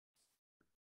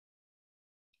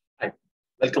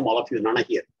Welcome all of you, Nana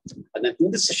here. And then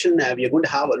in this session, we are going to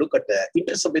have a look at the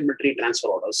inter-sub-inventory transfer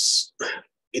orders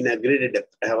in a greater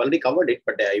depth. I have already covered it,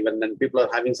 but even then people are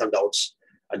having some doubts.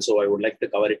 And so I would like to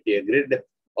cover it in a greater depth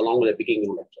along with the picking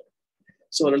rule.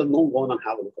 So let us go on and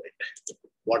have a look at it.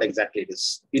 What exactly it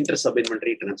is?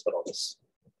 Inter-sub-inventory transfer orders.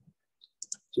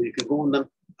 So if you go on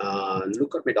and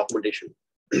look at my documentation.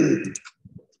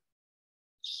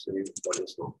 So what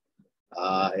is now?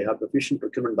 I have the efficient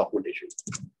procurement documentation.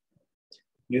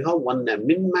 You have one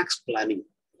min-max planning.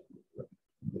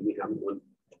 We have one,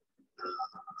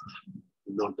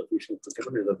 not the efficient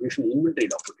procurement, the efficient inventory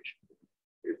documentation.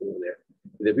 There.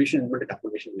 The efficient inventory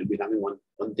documentation will be having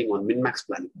one thing on min-max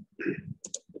planning.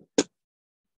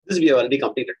 This we have already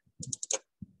completed.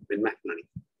 Min-max planning.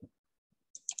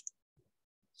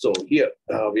 So here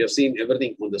we have seen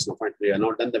everything on this now. We have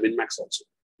not done the min-max also.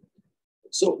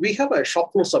 So we have a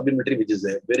shop floor sub-inventory which is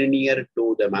very near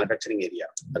to the manufacturing area.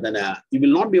 And then you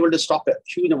will not be able to stock a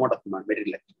huge amount of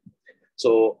material.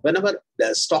 So whenever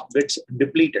the stock gets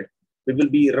depleted, we will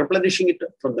be replenishing it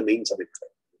from the main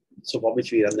sub-inventory. So for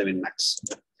which we run the min-max.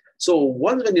 So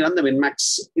once when you run the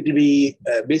min-max, it will be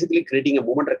basically creating a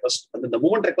movement request. And then the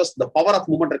movement request, the power of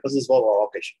movement request is for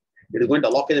allocation. It is going to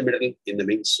allocate the material in the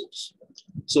main source.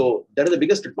 So that is the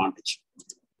biggest advantage.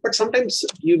 But sometimes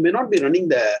you may not be running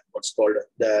the what's called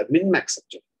the min-max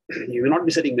section. You will not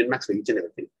be setting min-max for each and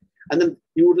everything. And then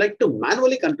you would like to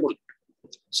manually control it.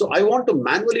 So I want to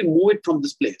manually move it from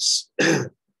this place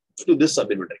to this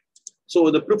sub-inventory. So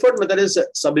the preferred method is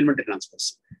sub-inventory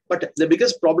transfers. But the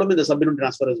biggest problem in the sub-inventory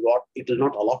transfer is what? It will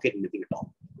not allocate anything at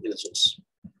all in the source.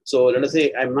 So let us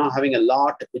say I'm now having a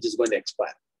lot which is going to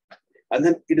expire. And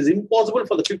then it is impossible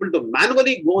for the people to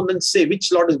manually go and then say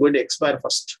which lot is going to expire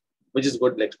first, which is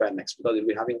going to expire next, because you'll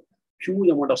be having huge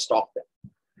amount of stock there.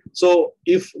 So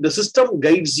if the system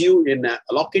guides you in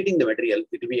allocating the material,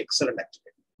 it will be excellent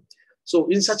actually. So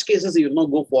in such cases, you will now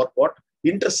go for what?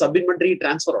 Inter-sub-inventory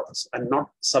transfer orders and not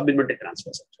sub-inventory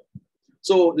transfers.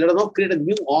 So let us now create a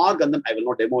new org, and then I will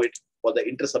now demo it for the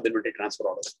inter-sub-inventory transfer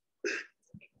orders.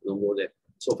 We'll go there.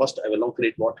 So first I will now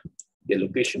create what? A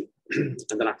location, and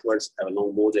then afterwards I will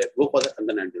now go there, go for that, and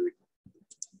then I'll do it.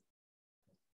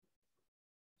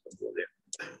 Go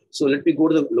there. So let me go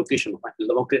to the location.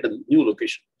 I'll now create a new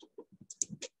location.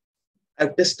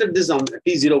 I've tested this on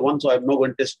T01, so I'm now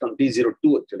going to test on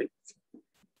T02 actually.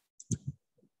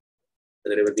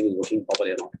 Whether everything is working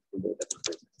properly or not.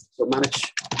 So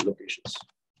manage locations.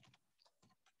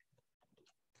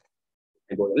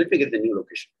 Let me get the new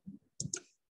location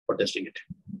for testing it.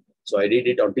 So I did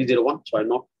it on T01, so I'm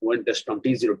not going to test on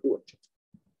T02 actually.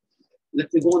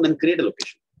 Let me go and then create a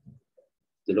location.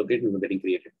 The location is getting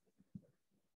created.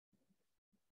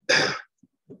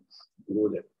 Go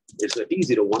there. It's a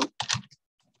T01.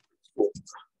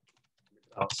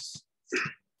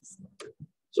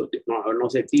 So I will now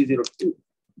say T02.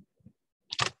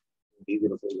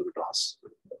 T02 is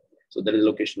so that is the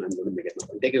location I'm going to make it.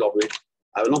 I'll take it off it.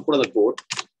 I will not put on the code,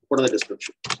 put on the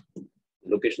description. The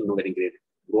location is not getting created.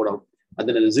 Go down. And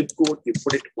then in the zip code, you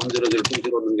put it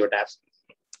 10020 and then your tabs.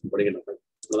 Putting it up.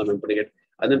 I'm putting it.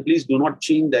 And then please do not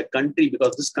change the country,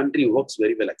 because this country works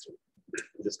very well actually.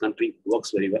 This country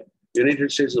works very well.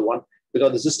 United States is the one,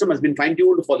 because the system has been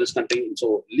fine-tuned for this country. And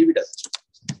so leave it as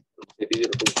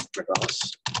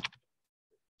Madras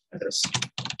address.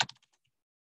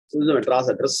 So this is the Madras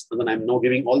address. And then I'm now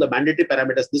giving all the mandatory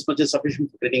parameters. This much is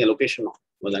sufficient for creating a location now.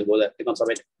 Well, then go there, click on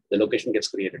submit. The location gets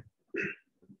created.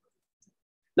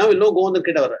 Now we'll now go on and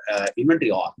create our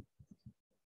inventory org.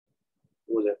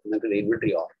 Go there and create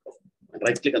inventory org. And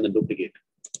right click on the duplicate.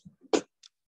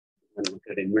 And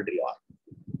create inventory org.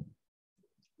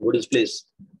 Go to this place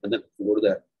and then go to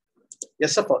the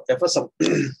FSM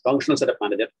functional setup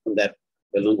manager. From there,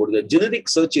 we'll now go to the generic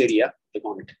search area, click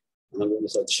on it, and then go to the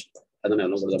search, and then I'll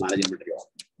go to the manage inventory org.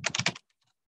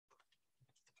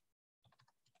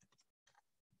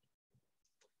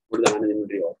 Go to the manage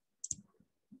inventory org.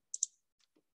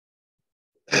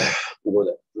 Go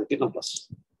there, and click on plus.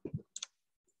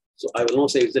 So I will now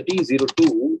say it's the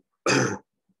T02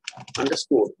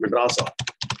 underscore Madrasa.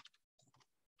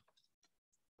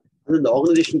 And then the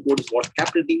organization code is what?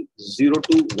 Capital T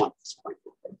 021.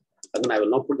 And then I will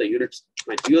now put the units.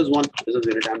 My US one is a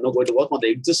unit. I'm now going to work on the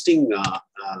existing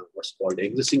what's called the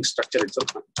existing structure itself.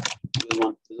 This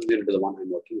one, this is unit is the one I'm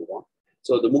working on.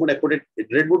 So the moment I put it,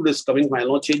 Redwood is coming. I'll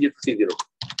now change it to C0.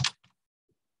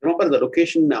 Remember, the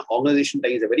location organization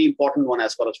tag is a very important one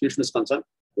as far as solution is concerned.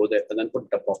 Go there and then put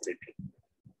it appropriately.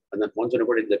 And then once you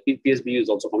put it, the PSB is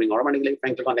also coming automatically.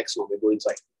 Fine, click on next now. We go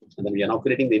inside. And then we are now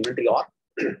creating the inventory org.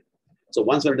 So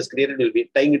once when it is created, we'll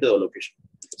be tying it to the location.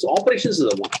 So operations is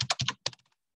the one.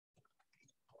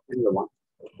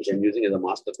 which I'm using as a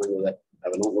master file, that I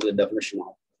will not go to the definition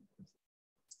of.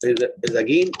 Is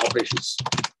again operations.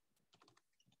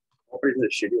 Operation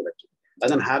is schedule actually.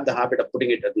 And then have the habit of putting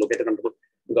it at locator control,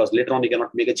 because later on you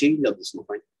cannot make a change of this. No,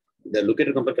 fine. The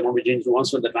locator control cannot be changed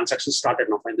once when the transaction started.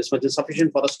 Now, fine. This much is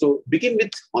sufficient for us to begin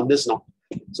with on this now.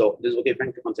 So this is okay.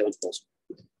 Fine. Click on 7 post.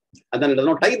 And then it does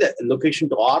not tie the location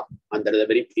to R, and that is a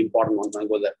very important one. I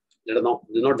go there. Let us know.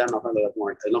 This is not done. I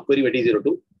will not query by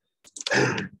T02.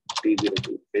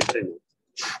 T02. Enter in.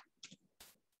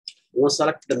 You must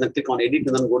select and then click on edit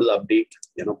and then go to the update.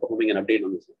 Performing an update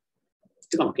on this.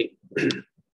 Click on OK.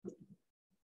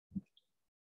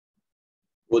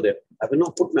 Go there. I will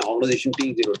now put my organization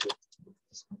T02.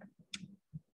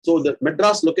 So the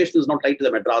Madras location is not tied to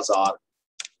the Madras R.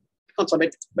 Click on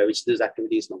submit, by which this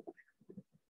activity is not.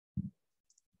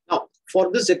 Now,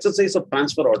 for this exercise of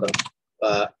transfer order,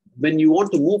 when you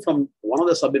want to move from one of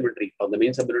the sub-inventory or the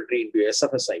main sub-inventory into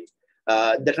SFSI,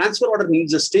 the transfer order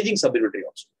needs a staging sub-inventory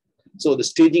also. So the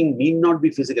staging need not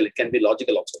be physical; it can be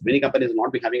logical also. Many companies will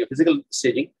not be having a physical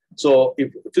staging. So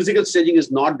if physical staging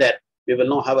is not there, we will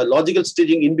now have a logical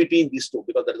staging in between these two,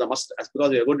 because that is a must, because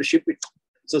we are going to ship it.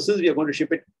 So since we are going to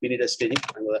ship it, we need a staging.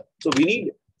 So we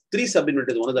need 3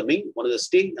 sub-inventories. One is the main, one is the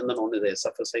stage, and then one is the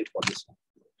SFSI for this one.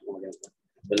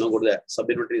 We'll now go to the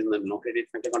sub-inventories and then we'll create it.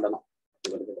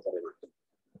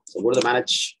 So go to the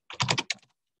manage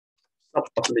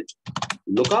percentage,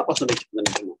 lookup percentage, and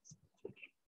then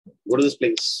go to this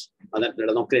place, and then let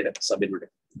us now create a sub-inventory.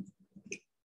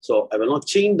 So I will not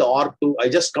change the R to, I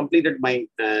just completed my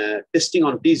testing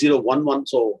on T011,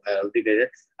 so I already did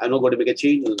it. I'm not going to make a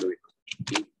change, we'll do it.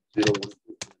 T012.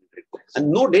 And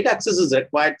no data access is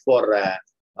required for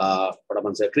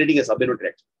creating a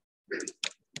sub-inventory.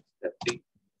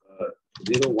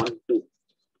 T012.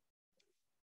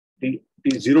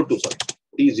 T02, sorry.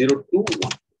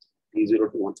 T021.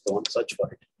 T021. So one search for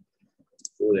it.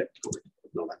 Go there.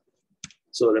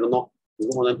 So let us know.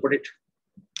 Go and put it.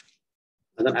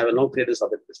 And then I will now create a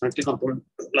sub-inventory. So I click on Control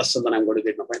plus, and then I'm going to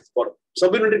create my file. For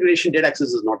sub-inventory creation, data access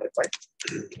is not required.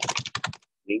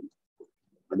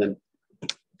 And then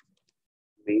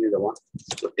main is the one.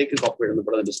 So take a copy and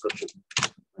put in the description.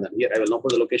 And then here I will now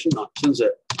put the location. Now, since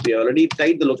we already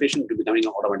tied the location, to be coming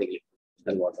automatically.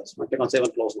 Then what else? I click on save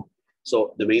and close now.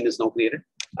 So the main is now created.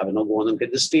 I will now go on and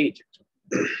get the stage.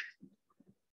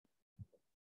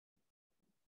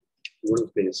 Go to the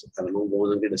place. I will now go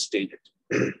on and get a stage.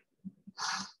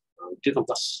 Click on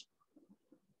plus.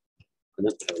 And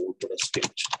then I will put a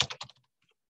stage.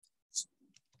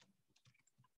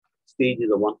 Stage is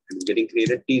the one getting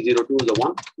created. T02 is the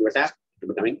one. You tap to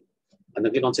be coming. And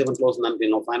then click on save and close. And then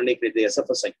we'll now finally create the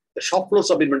SFSI. The shop floor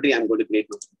sub inventory I'm going to create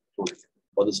now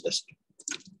for this test.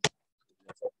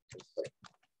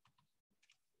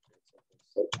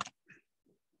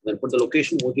 Then put the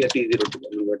location over here T02.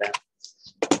 And we'll tap.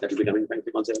 That will be coming back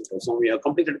to concept. So we have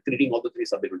completed creating all the 3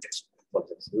 sub-inventories.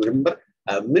 Remember,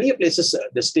 many places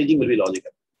the staging will be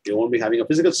logical. You won't be having a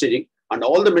physical staging, and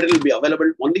all the material will be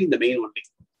available only in the main only.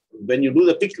 When you do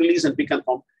the pick, release, and pick and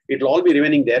form, it will all be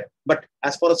remaining there. But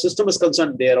as far as system is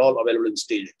concerned, they are all available in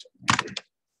stage.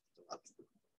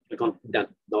 Click on done.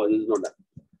 No, this is not done.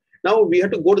 Now we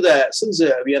have to go to the, since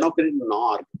we are now creating an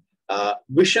org,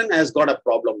 Vision has got a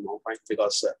problem now, right?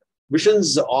 Because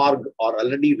Vision's org are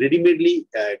already ready-madely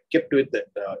kept with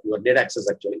your data access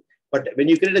actually. But when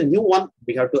you create a new one,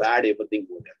 we have to add everything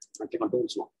over there. I click on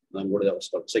tools now. Then go to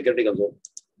the security console.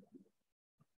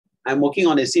 I'm working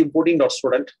on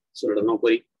SCM14.student, so let us now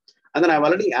query. And then I've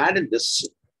already added this.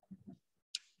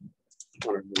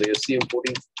 The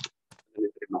SCM14.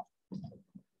 Now.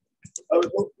 I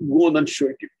will go and then show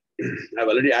it to you. I've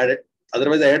already added.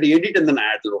 Otherwise, I had to edit and then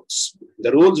add the roles.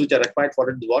 The roles which are required for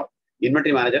it is what?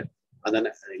 Inventory manager. And then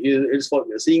it's for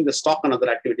seeing the stock and other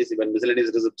activities, even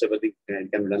miscellaneous receipts, everything can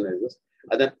be done like this.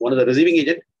 And then one is the receiving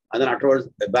agent. And then afterwards,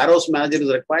 the warehouse manager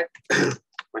is required.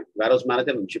 Warehouse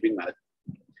manager and shipping manager.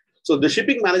 So the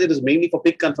shipping manager is mainly for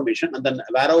pick confirmation, and then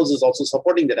warehouse is also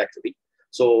supporting that activity.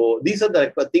 So these are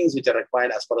the things which are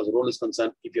required as far as role is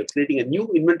concerned. If you're creating a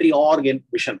new inventory org in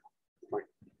Vision, right?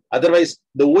 Otherwise,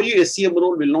 the OU SCM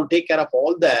role will not take care of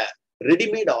all the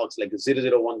ready-made orgs like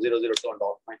 001, 002, and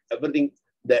all. Right? Everything,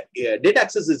 the data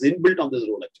access is inbuilt on this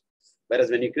role actually. Whereas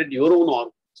when you create your own org,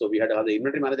 so we had to have the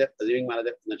inventory manager, receiving manager,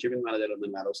 and the shipping manager, and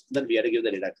then warehouse. Then we had to give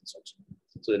the data access also.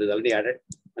 So it is already added.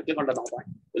 I click on the now point.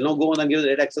 We'll now go on and give the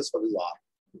data access for this R.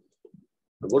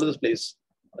 I'll go to this place,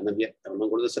 and then here, I will now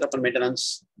go to the setup and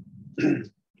maintenance. We'll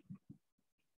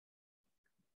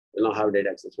now have data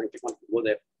access. Right? Click on, go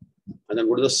there, and then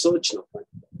go to the search now. Right?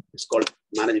 It's called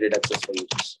manage data access for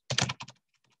users.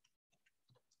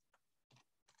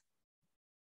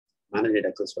 manage data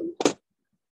access for you. So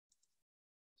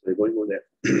we're going over there.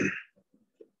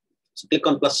 So click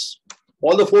on plus.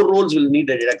 All the 4 roles will need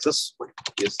a data access.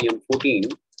 SCM 14.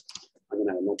 I'm going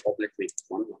to have no populate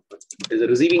one. It is a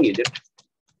receiving agent.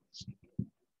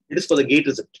 It is for the gate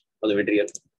receipt for the material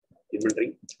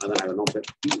inventory. And then I will now put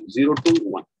 0 to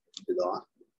 1.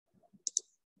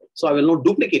 So I will not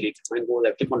duplicate it and go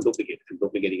there, click on duplicate and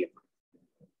duplicating it.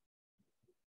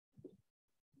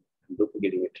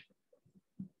 Duplicating it.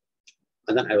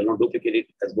 And then I will not duplicate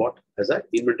it as what? As an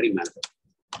inventory manager.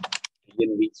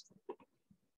 INV.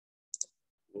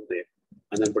 Go there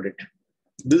and then put it.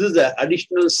 This is the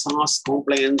additional SaaS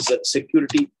compliance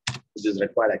security which is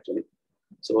required actually.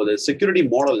 So the security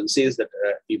model says that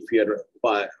if your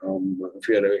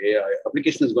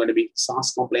application is going to be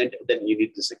SaaS compliant, then you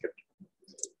need the security.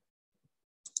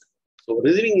 So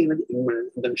receiving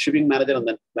then shipping manager and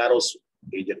then warehouse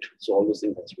agent. So all those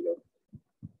things has to be done.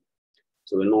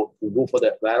 So we'll go for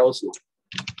the warehouse now.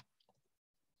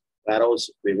 Warehouse,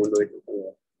 we're going to do it.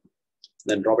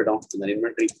 Then drop it down and then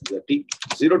inventory the T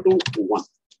 0 to 1.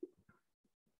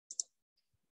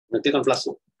 Then click on plus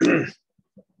now.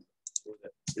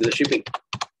 This is a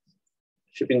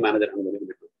shipping manager. I'm going to give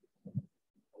it.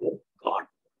 Oh God.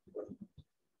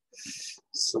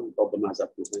 Some problem has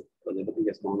happened because everything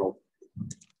has gone out.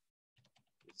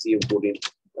 CM14.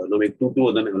 I will now make 2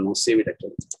 and then I will now save it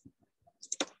actually.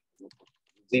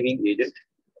 Receiving agent.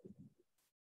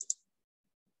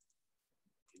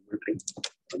 Inventory.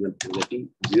 And then the T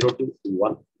 0 to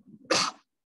 1.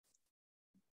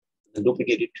 And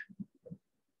duplicate it.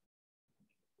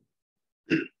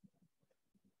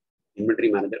 Inventory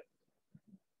manager.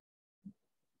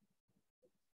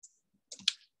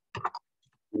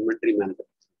 Inventory manager.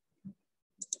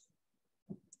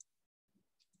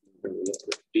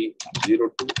 T 0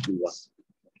 to 1.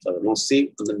 So I will now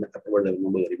save and then afterward I will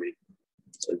remember the remaining.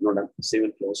 So it's not done. Save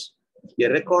and close. A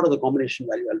record of the combination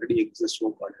value already exists.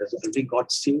 No card has already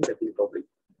got saved, I think probably.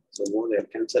 So go there,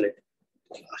 cancel it.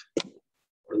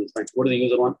 Go to the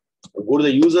user one. Go to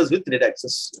the users with data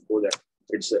access. Go there.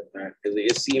 It's the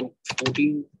SCM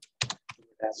 14.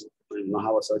 I will now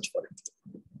have a search for it.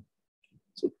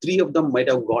 So 3 of them might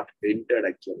have got entered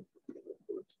actually.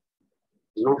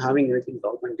 It's not having anything.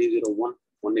 Document D01.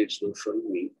 One it's not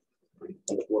showing me.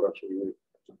 On the 4 are showing me.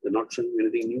 They're not showing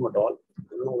anything new at all. I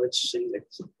don't know why it's saying like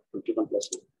click on plus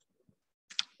now.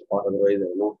 Or otherwise, I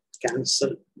will not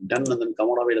cancel, done, and then come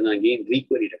out of it and then again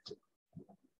requery it actually.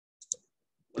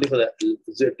 Only for the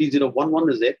T011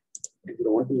 is there.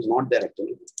 T012 is not there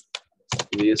actually.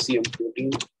 The SCM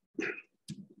 14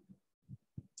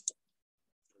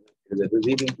 is a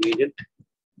receiving agent.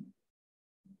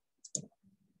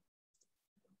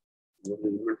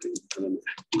 Inventory and then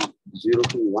T0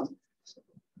 to 1.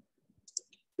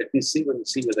 Let me see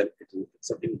whether it is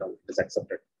accepting down. It is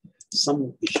accepted.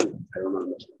 Some issue, I don't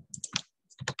understand.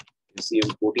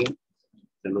 SCM 14.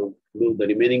 Then do the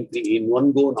remaining 3 in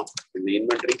one go now in the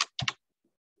inventory.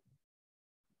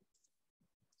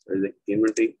 So the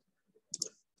inventory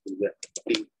is the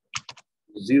T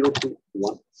 0 to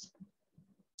 1.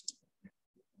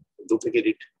 Duplicate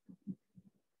it.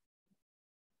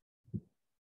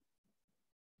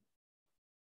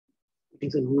 It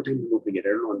takes a long time to duplicate. I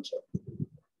don't know. So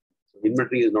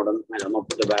inventory is not done. I will not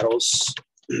put the warehouse.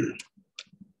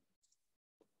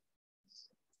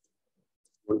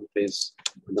 One place,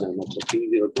 and then I will not put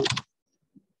T02.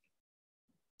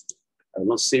 I will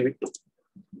not save it now.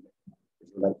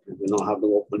 We will now have to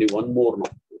open only one more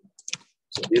now.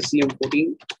 So SCM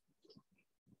 14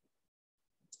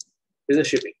 is a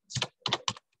shipping.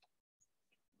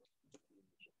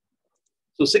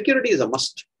 So security is a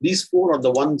must. These 4 are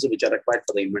the ones which are required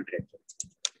for the inventory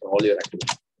for all your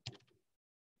activities.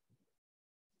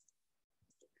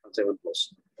 7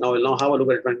 plus. Now we'll now have a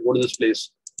look at it and go to this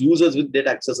place. Users with data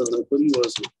access and then query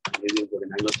was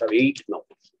I must have 8 now.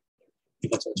 You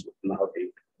must now have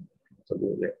 8. So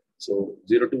go there. So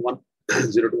 0 to 1,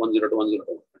 0 to 1, 0 to 1, 0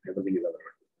 to 1. Everything is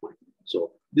other.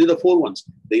 So these are the 4 ones.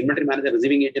 The inventory manager,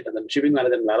 receiving agent, and then shipping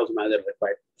manager and warehouse manager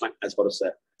required. Fine. As far as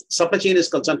supply chain is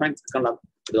concerned, fine. It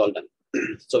is all done.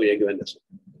 So we are given this.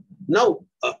 Now,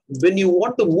 when you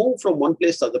want to move from one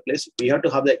place to other place, we have to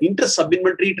have the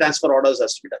inter-sub-inventory transfer orders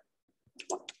as to be done.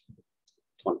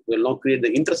 We will now create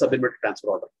the inter-sub-inventory transfer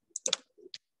order.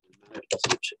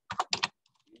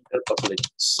 Inter-percentage,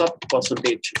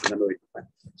 sub-percentage.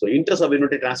 So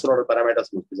inter-sub-inventory transfer order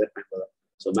parameters must be set.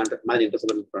 So manage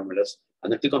inter-sub-inventory parameters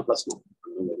and then click on plus now.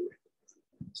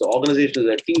 So organization is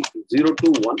a T0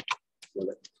 to 1.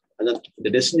 And then the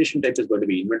destination type is going to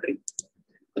be inventory.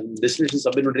 And destination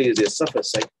sub-inventory is a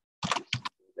surface site.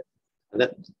 And then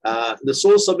the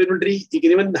source sub-inventory, you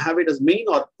can even have it as main,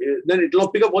 or then it will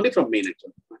pick up only from main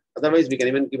actually. Otherwise, we can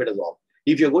even keep it as all.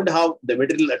 If you're going to have the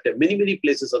material at many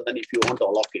places, and then if you want to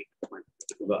allocate,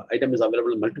 the item is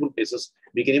available in multiple places,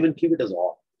 we can even keep it as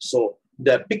all. So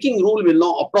the picking rule will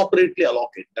now appropriately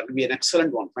allocate. That will be an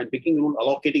excellent one. Fine, picking rule,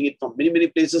 allocating it from many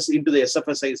places into the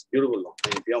SFSI is beautiful now.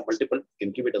 And if you have multiple, you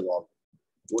can keep it as all.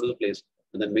 Go to the place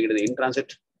and then make it in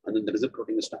transit, and then the receipt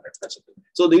routing is standard. That's it.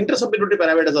 So the inter-sub-inventory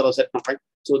parameters are set now. Fine.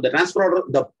 So the transfer order,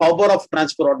 the power of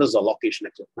transfer order is allocation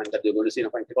actually. Fine, that you're going to see now.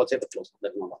 Fine, because say the close.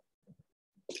 That's not all.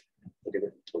 Okay.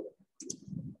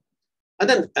 And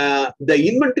then the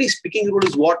inventory picking rule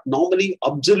is what normally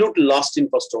absolute last in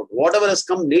first out. Whatever has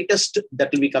come latest,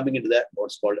 that will be coming into the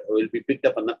what's called will be picked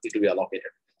up and then it will be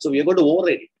allocated. So we are going to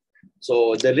override it.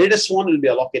 So the latest one will be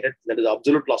allocated. That is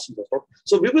absolute last in first out.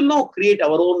 So we will now create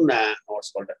our own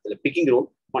what's called the picking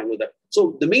rule. Fine with that.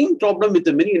 So the main problem with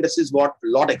the many industries is what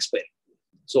lot expiring.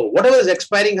 So whatever is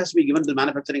expiring has to be given to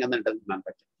manufacturing and then done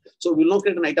manufacturing. So we will now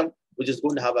create an item which is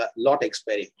going to have a lot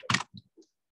expiring.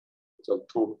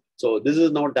 So this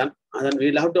is now done, and then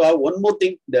we'll have to have one more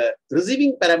thing. The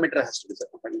receiving parameter has to be set.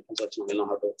 We'll know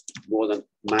how to go and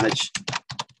manage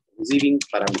receiving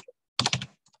parameter.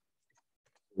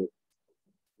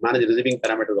 Manage receiving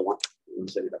parameter the one.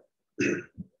 Set it up.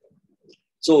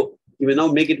 So you will now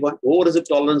make it one. Over receipt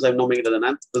tolerance, I will now make it as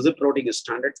an receipt routing is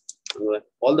standard.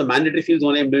 All the mandatory fields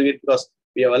only I'm doing it because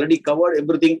we have already covered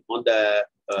everything on the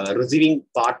receiving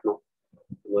part now.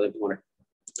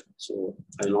 So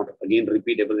I will not again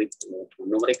repeat everything.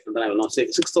 Numeric, and then I will now say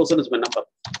 6,000 is my number.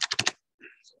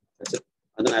 That's it.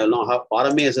 And then I will now have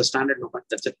RMA as a standard number.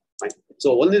 That's it. Fine.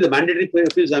 So only the mandatory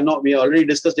fields I'm not. We already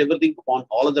discussed everything upon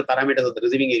all of the parameters of the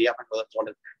receiving area.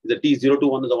 The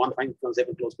T021 is the one fine. Close.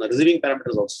 The receiving parameter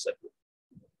is also set.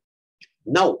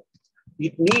 Now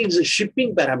it needs a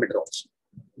shipping parameter also,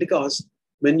 because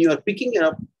when you are picking it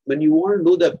up, when you want to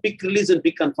do the pick release and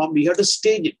pick confirm, we have to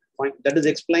stage it. Fine. That is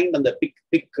explained on the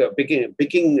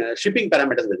picking shipping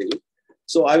parameters.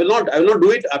 So I will not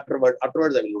do it afterwards.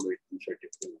 Afterwards, I will not do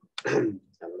it.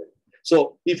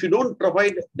 So if you don't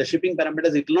provide the shipping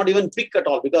parameters, it will not even pick at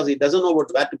all because it doesn't know where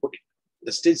to put it.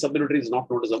 The stage sub-inventory is not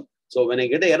noticeable. So when I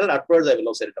get an error afterwards, I will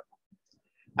now set it up.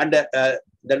 And that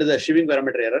is a shipping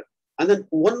parameter error. And then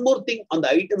one more thing on the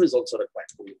item is also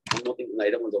required. One more thing on the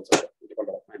item is also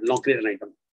required. I will now create an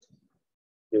item.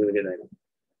 You will get an item.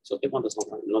 So click on this now.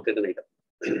 I will now create an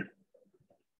item.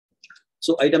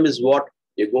 So item is what?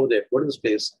 You go there, go to this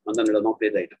place, and then it will now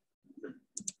create the item.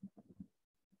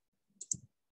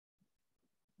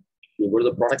 You go to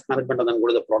the product management and then go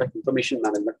to the product information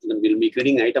management, and then we'll be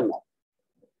creating an item now.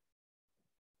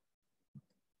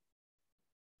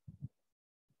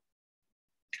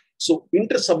 So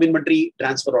inter-sub-inventory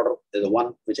transfer order is the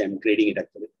one which I'm creating it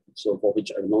actually. So for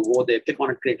which I will now go there, click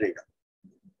on it, create an item.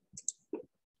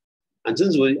 And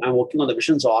since I'm working on the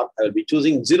visions R, I will be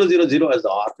choosing 000 as the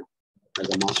R, as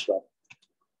a master.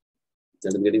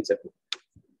 That is getting set.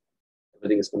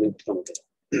 Everything is coming from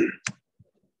here.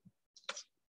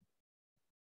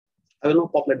 I will now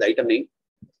populate the item name.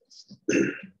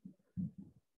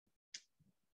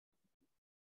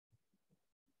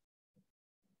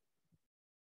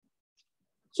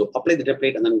 So apply the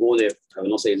template and then go there. I will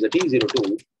now say it's a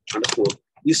T02 underscore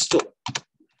ISTO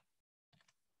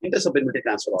inter-sub-inventory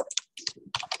transfer order.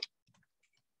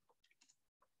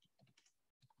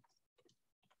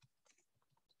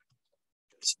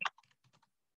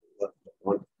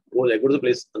 Go to the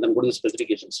place and then go to the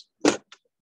specifications.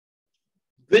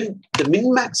 When the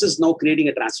min-max is now creating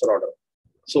a transfer order,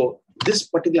 so this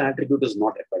particular attribute is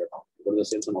not required at all. Go to the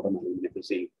sales and order management. If you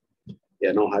see, they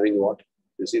are now having what?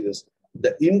 You see this.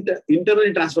 The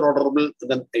internally transferable,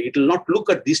 then it will not look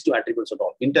at these two attributes at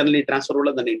all. Internally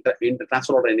transferable, then inter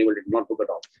transfer order enabled, it will not look at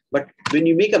all. But when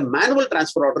you make a manual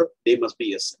transfer order, they must be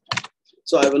yes.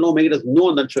 So I will now make it as no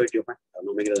and then show it to you. I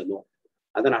will now make it as no.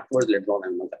 And then afterwards, let go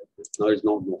and now it's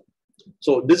not no.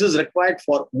 So this is required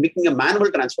for making a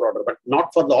manual transfer order, but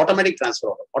not for the automatic transfer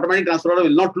order. Automatic transfer order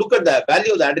will not look at the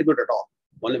value of the attribute at all.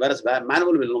 Only whereas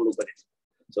manual will not look at it.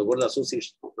 So go to the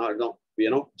association. Now we are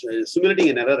now simulating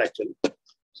an error actually.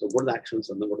 So go to the actions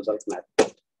and then go to self map.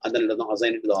 And then let us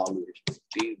assign it to the organization.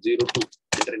 T02.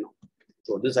 Enter now.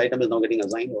 So this item is now getting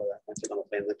assigned over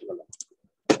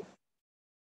that.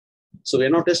 So we are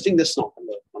now testing this now.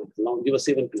 Now give a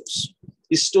save and close.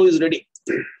 ISTO is ready.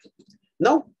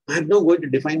 Now I am now going to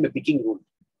define my picking rule.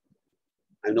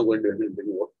 I am now going to define the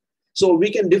picking rule. So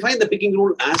we can define the picking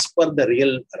rule as per the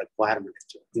real requirement.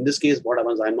 In this case, what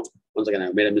happens? I know once again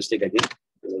I made a mistake again.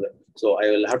 So I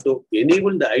will have to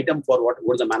enable the item for what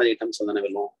the manage items, and then I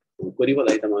will know query for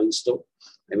the item on store.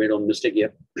 I made one mistake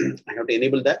here. I have to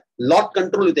enable that lot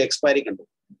control with the expiry control.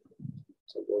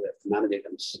 So go there, manage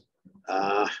items.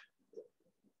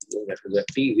 Go there to the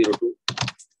T02.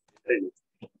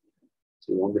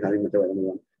 So you won't be having method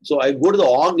one. So I go to the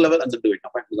org level and then do it.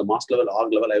 Now, to the master level,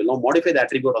 org level, I will now modify the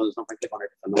attribute on this. Now, I click on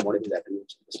it and now modify the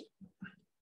attributes.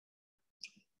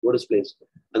 Go to this place,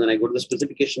 and then I go to the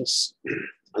specifications,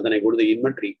 and then I go to the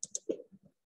inventory.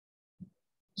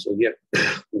 So here,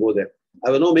 go there. I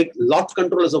will now make lot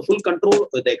control as a full control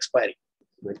with the expiry.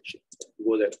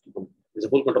 Go there. It's a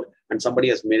full control, and somebody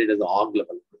has made it as the org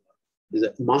level.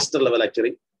 It's a master level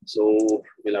actually. So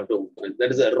we'll have to.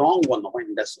 That is a wrong one.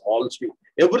 That's all.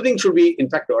 Everything should be in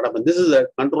fact what happened. This is a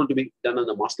control to be done on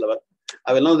the master level.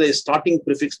 I will now say starting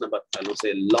prefix number. I will now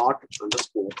say lot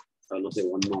underscore. I will now say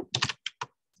 1 0.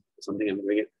 Something I'm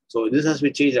doing it. So this has to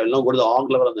be changed. I will now go to the org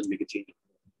level and then make a change.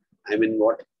 I'm in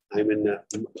what? I'm in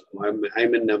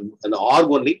the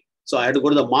org only. So I had to go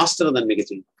to the master and then make a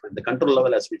change. And the control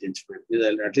level has to be changed.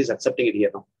 At least accepting it here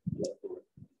now.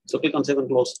 So click on save and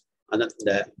close. And then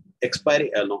the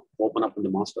expiry, I'll now open up in the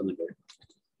master and then do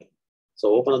it.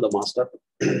 So open up the master.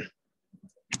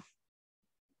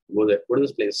 Go there, go to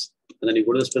this place. And then you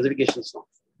go to the specifications now.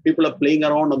 People are playing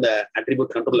around on the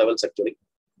attribute control levels actually.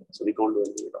 So we can't do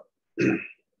anything at all.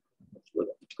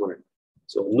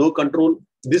 So no control.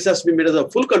 This has to be made as a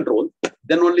full control.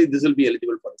 Then only this will be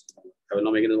eligible for it. I will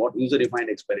now make it as what user defined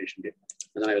expiration date.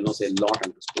 And then I will now say lot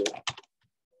underscore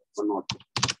or not.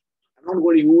 I'm not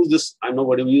going to use this. I'm not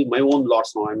going to use my own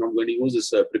lots now. I'm not going to use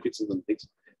this prefixes and things.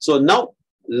 So now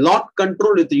lot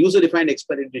control with the user defined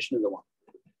expiration is the one.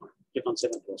 Click on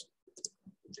save and close.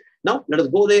 Now let us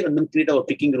go there and then create our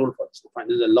picking rule first. Fine.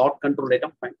 This is a lot control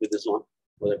item. Fine with this one.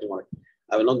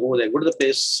 I will now go there, go to the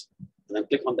place, and then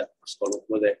click on that.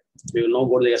 Go there. We will now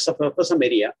go to the SFFSM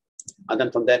area, and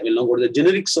then from there we'll now go to the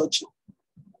generic search.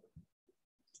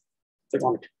 Click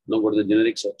on it. Now go to the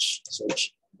generic search.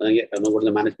 And then now go to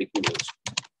the manage picking rules.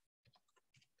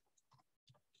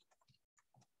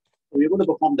 So we're going to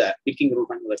perform the picking rule.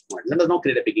 Let us now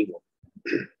create a picking rule.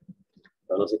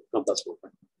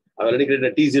 I've already created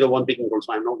a T01 picking rule,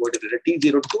 so I'm now going to create a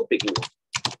T02 picking rule.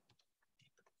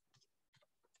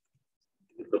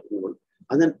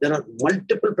 And then there are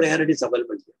multiple priorities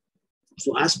available here.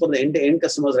 So as per the end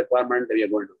customer's requirement, we are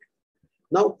going to do it.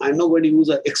 Now I'm now going to use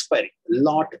an expiry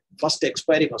lot first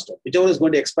expiry first. Whichever is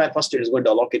going to expire first, it is going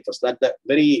to allocate first. That's the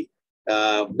very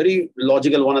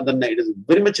logical one. And then it is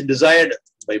very much desired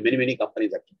by many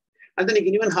companies actually. And then you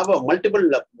can even have a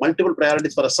multiple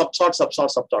priorities for a subsort.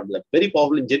 The very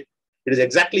powerful engine. It is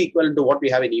exactly equivalent to what we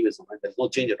have in EVIS. There's no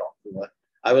change at all.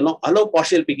 I will now allow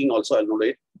partial picking also. I'll not do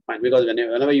it. Fine, because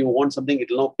whenever you want something, it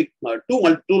will now pick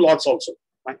two lots also.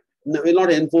 Fine. No, we're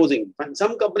not enforcing. Fine.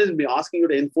 Some companies will be asking you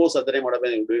to enforce at the time whatever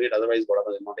you're doing it. Otherwise,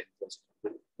 whatever is not enforced.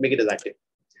 Fine. Make it as active.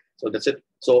 So that's it.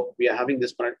 So we are having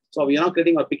this part. So we are now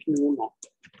creating a picking rule now.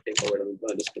 Take over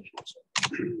the description also.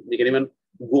 We can even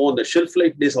go on the shelf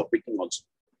life days of picking also.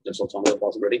 That's also another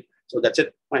possibility. So that's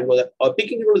it. Fine. Go there. Our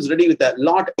picking rule is ready with a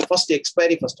lot first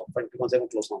expiry first. Fine. Close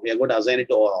now. We are going to assign it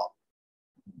to our.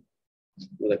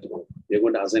 We are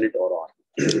going to assign it to our.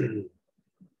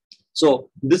 So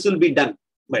this will be done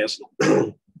by us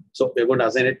now. So we're going to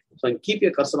assign it. So keep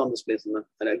your cursor on this place.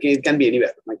 And again, it can be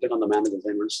anywhere. I click on the manage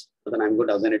assignments, and then I'm going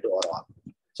to assign it to our.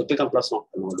 So click on plus now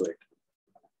and I'll do it.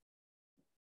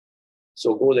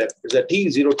 So go there. It's a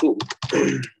T02.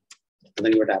 And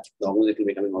then you tap. The opposite will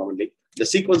be coming automatically. The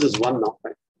sequence is 1 now.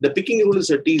 Right? The picking rule is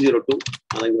a T02.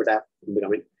 And then you tap. It will be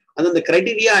coming. And then the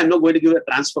criteria, I'm not going to give a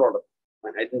transfer order. My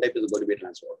item type is going to be a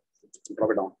transfer order. Drop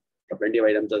it down. There are plenty of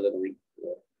items that are coming.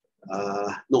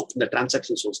 No, the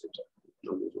transaction source type.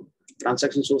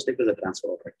 Transaction source type is a transfer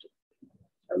order. Actually.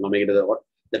 I will not make it as a what?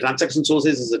 The transaction source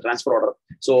is a transfer order.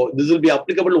 So this will be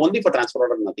applicable only for transfer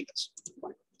order, nothing else.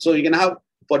 So you can have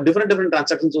for different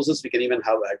transaction sources. We can even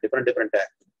have different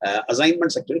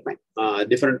assignments actually.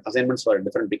 Different assignments for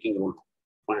different picking rule.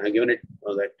 I given it.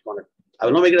 I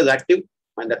will not make it as active,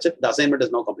 and that's it. The assignment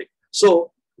is now complete.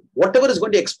 So whatever is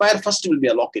going to expire first will be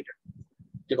allocated.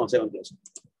 Click on save and close.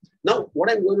 Now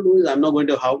what I'm going to do is I'm now going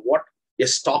to have what a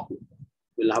stock.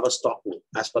 We'll have a stock mode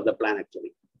as per the plan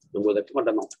actually. We'll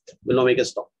now make a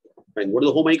stock. Fine. Go to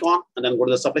the home icon and then go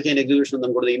to the supply chain execution, and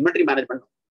then go to the inventory management.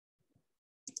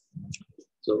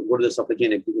 So go to the supply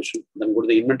chain execution, then go to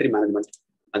the inventory management,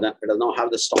 and then it does now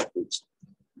have the stock modes.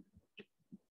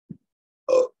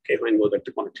 Okay, fine. Go back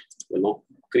to it. We'll now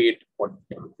create what?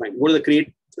 Fine. Go to the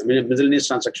create miscellaneous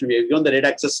transaction. We have given the red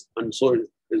access, and so it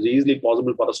is easily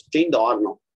possible for us to change the org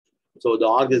now. So the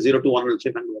org is 0 to 1 will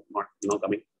change and not now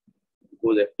coming.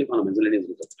 Go there, click on a miscellaneous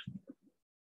result.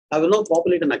 I will now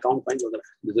populate an account, fine, whether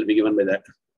this will be given by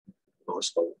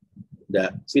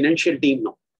the financial team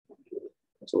now.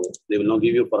 So they will now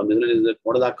give you for a business,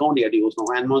 what is the account you have to use now?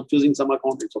 I am not choosing some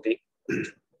account, it's okay.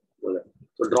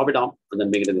 So drop it down and then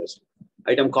make it in this.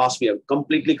 Item cost, we have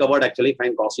completely covered actually,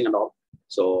 fine costing and all.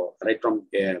 So right from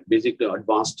basic to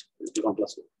advanced, click on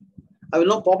plus. I will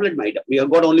now populate my item. We have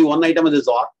got only one item in this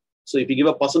OR. So if you give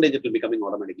a percentage, it will be coming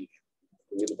automatically.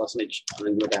 You give a percentage and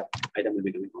then give a tab, item will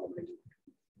be coming automatically.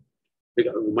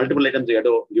 Because multiple items, you have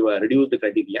to give a reduced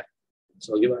criteria.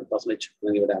 So give a percentage and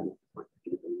then give a tab.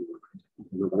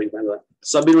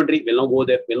 SubInventory will now go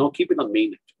there. We'll now keep it on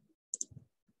main.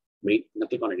 Main,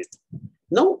 click on it.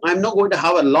 Now I'm not going to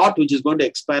have a lot which is going to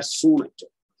expire soon. Actually.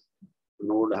 I'm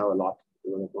not going to have a lot.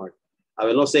 I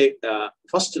will now say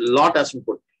first lot has been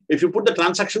put. If you put the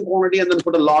transaction quantity and then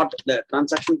put a lot, the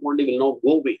transaction quantity will now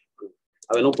go away.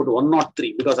 I will now put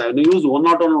 103 because I will use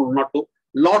 101 and 102.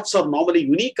 Lots are normally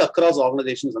unique across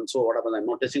organizations and so whatever. I'm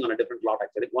not testing on a different lot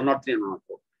actually. 103 and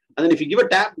 104. And then if you give a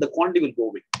tab, the quantity will go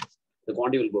away. The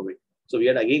quantity will go away. So we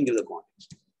had again give the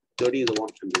quantity. 30 is the one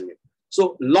I'm giving it.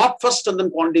 So lot first and then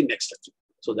quantity next. Actually.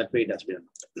 So that way it has been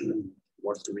done.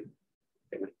 What's doing?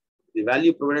 The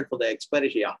value provided for the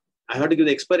expiration. Yeah. I have to give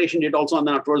the expiration date also and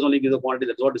then afterwards only give the quantity.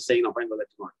 That's what it's saying.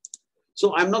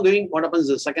 So I'm not doing what happens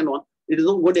in the second one. It is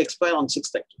not going to expire on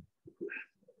 6th actually.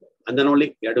 And then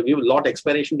only you have to give lot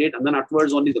expiration date and then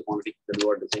afterwards only the quantity. That's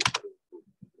what it's saying.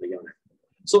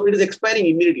 So it is expiring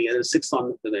immediately and 6th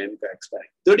on the expiring.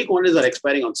 30 quantities are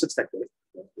expiring on 6th actually.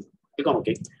 Click on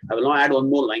OK. I will now add one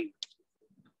more line.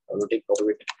 I will take out of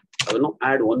it. I will now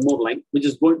add one more line, which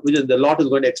is the lot is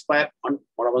going to expire on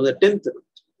the 10th.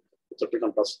 So click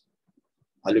on plus.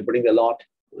 I'll be putting the lot.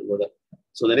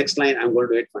 So the next line I'm going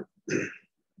to do it fine.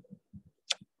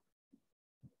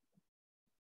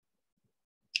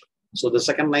 So the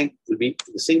second line will be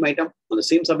the same item on the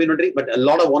same sub-inventory, but a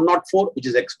lot of 104, which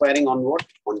is expiring on what?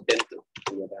 On 10th.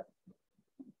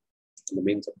 The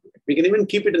main sub-inventory. We can even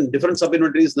keep it in different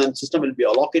sub-inventories, then system will be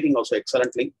allocating also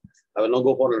excellently. I will now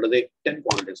go for 10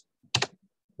 quantities.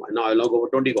 Now I will now go for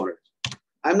 20 quantities.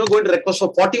 I'm now going to request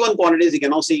for 41 quantities. You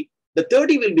can now see the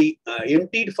 30 will be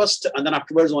emptied first and then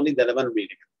afterwards only the 11 will be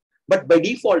taken. But by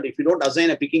default, if you don't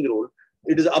assign a picking rule,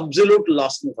 it is absolute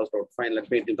last in first out. Fine, let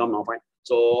me come now. Fine.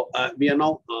 So we are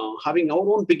now having our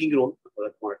own picking rule.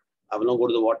 I will now go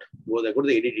to the what? Go to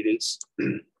the edit details.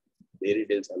 The edit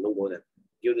details. I will now go there.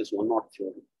 Give this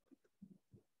 104.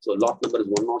 So lot number is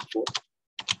 104.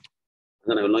 And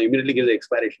then I will now immediately give the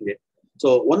expiration date.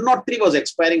 So 103 was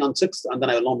expiring on 6th, and then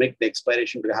I will now make the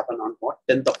expiration to happen on what?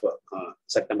 10th of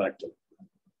September actually.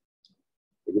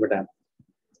 Give a tab.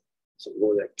 So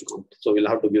go there. So we'll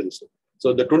have to give this one.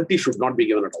 So the 20 should not be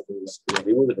given at all. We'll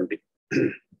remove the 20.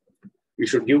 You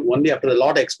should give only after the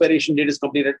lot expiration date is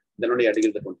completed, then only you have to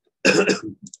give the 20.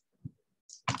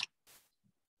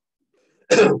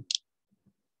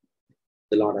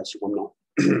 The lot has to come now.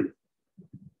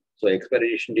 So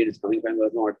expiration date is coming from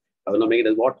not. I will now make it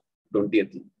as what?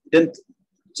 20th. 10th.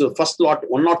 So first lot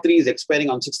 103 is expiring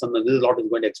on 6th, and then this lot is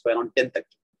going to expire on 10th.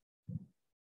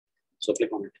 So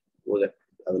click on it. Go there.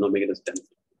 I will now make it as 10th.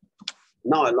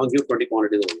 Now I will now give 20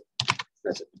 quantities over.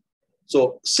 That's it.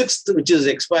 So 6th, which is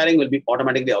expiring, will be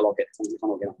automatically allocated.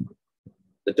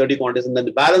 The 30 quantities, and then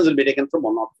the balance will be taken from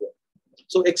 104.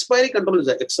 So expiry control is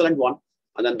an excellent one,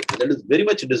 and then that is very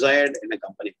much desired in a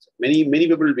company. Many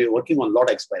people will be working on lot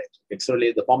expiry.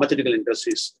 Extremely the pharmaceutical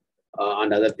industries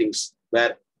and other things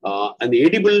where and the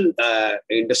edible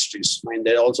industries,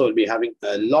 they also will be having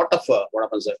a lot of what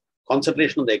happens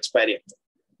concentration on the expiry,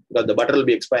 because the butter will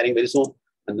be expiring very soon.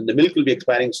 And then the milk will be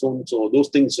expiring soon. So those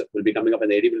things will be coming up in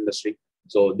the edible industry.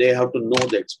 So they have to know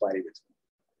the expiry date.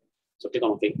 So click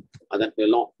on OK. And then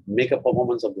we'll now make a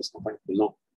performance of this. We'll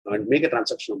now and make a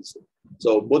transaction on this.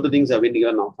 So both the things have been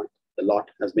given now. The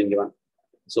lot has been given.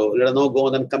 So let us now go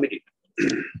and then commit it.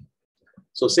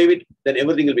 So save it. Then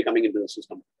everything will be coming into the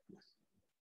system.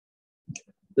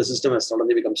 The system has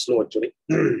suddenly become slow actually.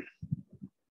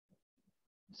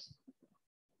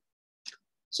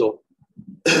 So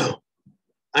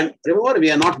and remember,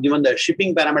 we are not given the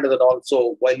shipping parameters at all.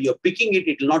 So while you're picking it,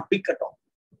 it will not pick at all.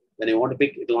 When you want to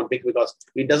pick, it will not pick because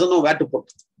it doesn't know where to put.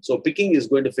 So picking is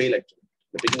going to fail actually.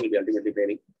 The picking will be ultimately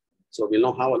failing. So we'll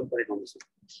know how I'll put it on this one.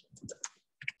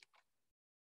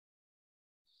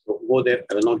 So go there.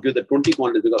 I will not give the 20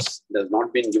 quantities because it has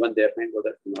not been given there. Go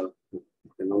there.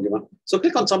 Not given. So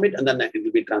click on submit and then it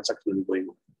will be transaction going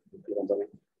on.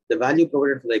 The value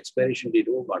provided for the expiration date.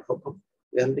 Oh God, how come?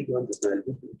 We have already given this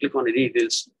value. Click on edit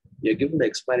details. You are given the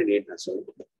expiry date as well.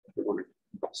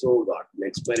 So God, the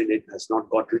expiry date has not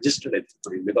got registered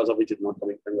because of which it's not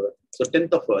coming from the So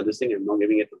 10th of this thing, I'm not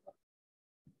giving it.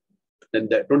 Then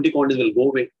the 20 quantities will go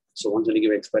away. So once you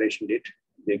give expiration date,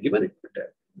 they're given it, but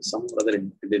some other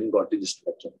it didn't got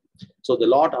registered. So the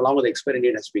lot along with the expiry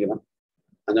date has to be given,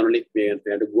 and then only we have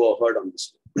to go ahead on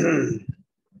this.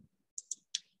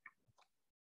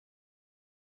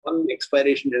 One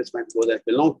expiration date is meant to go there.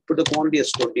 We'll now put the quantity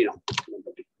as 20 now.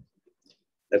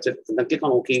 That's it. And then click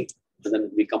on OK, and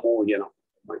then we come over here now.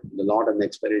 Right? The lot and the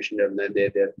expiration date, and then they're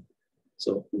there.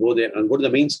 So go there and go to the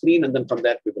main screen, and then from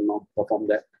that we will now perform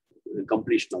that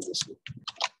completion of this.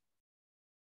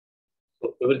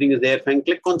 So everything is there. Fine.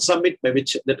 Click on submit, by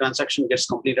which the transaction gets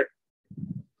completed.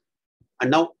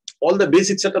 And now all the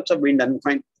basic setups have been done.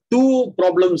 Fine. Two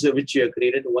problems which you have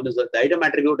created. One is that the item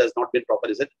attribute has not been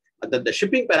properly set, and then the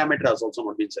shipping parameter has also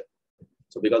not been set.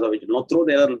 So because of which, not throw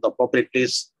the error in the appropriate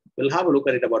place. We'll have a look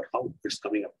at it about how it's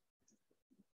coming up.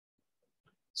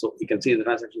 So you can see the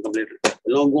transaction completed.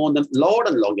 We'll now go on the load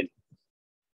and login.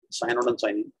 Sign out and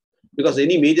sign in. Because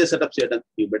any major setups you have done,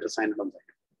 you better sign out and sign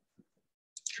in.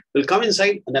 We'll come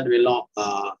inside, and then we'll now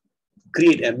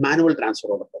create a manual transfer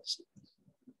order.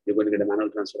 You're going to get a manual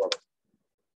transfer order.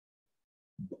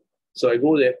 So I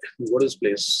go there, go to this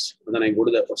place, and then I go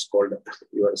to the what's called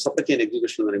your supply chain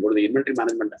execution, and then I go to the inventory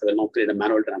management. I will now create a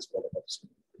manual transfer order.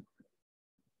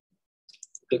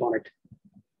 Click on it.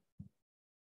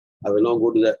 I will now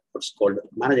go to the what's called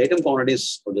manage item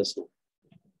quantities for this now.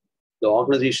 The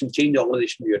organization, change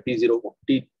organization, your T0,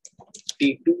 T202,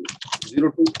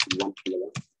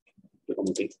 click on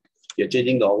OK. You're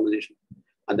changing the organization.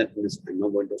 And then I'm now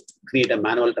going to create a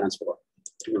manual transfer order.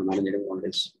 Manage item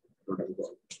quantities.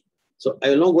 So I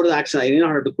will now go to the action. I didn't know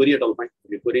how to query it all. If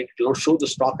you query it, it will not show the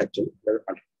stock actually. It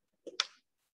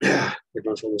will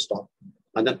not show the stock.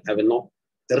 And then I will now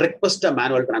request a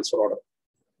manual transfer order.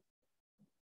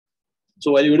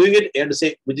 So while you're doing it, you have to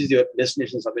say which is your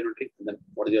destination SubInventory, and then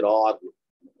what is your org.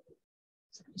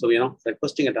 So we are now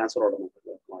requesting a transfer order.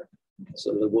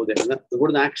 So we'll go there, and then we'll go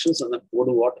to the actions, and then go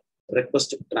to what?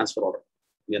 Request transfer order.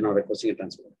 We are now requesting a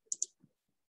transfer order.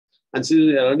 And since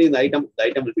we are running the item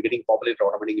will be getting populated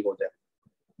automatically over there.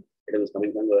 Item is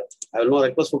coming from there. I will now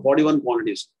request for 41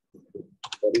 quantities.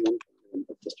 41. I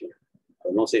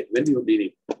will now say when you need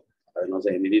it. I will now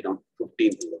say I need it on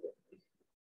 15th.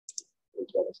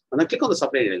 And then click on the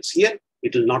supply details. Here,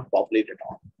 it will not populate at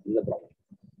all. This is the problem.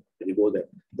 When you go there,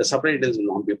 the supply details will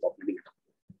not be populating at all.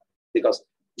 Because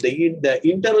the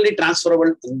internally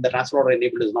transferable in the transfer order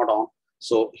enabled is not on.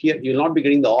 So here you will not be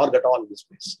getting the org at all in this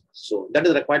place. So that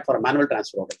is required for a manual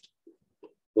transfer order.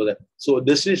 Go there. So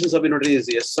destination SubInventory is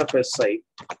SFSI.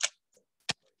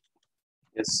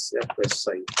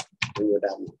 SFSI.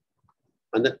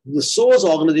 And then the source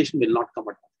organization will not come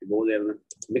at all. You go there and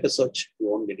make a search, you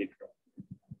won't get it at all.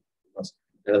 Because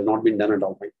that has not been done at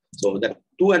all. Right? So that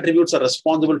two attributes are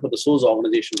responsible for the source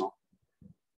organization now.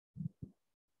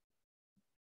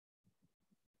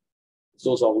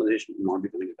 Source organization will not be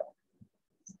coming at all.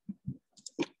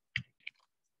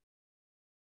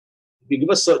 If you give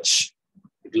a search,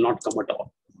 it will not come at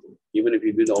all. Even if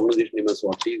you give the organization name as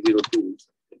T02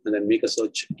 and then make a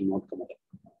search, it will not come at all.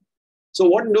 So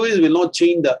what we do is we'll not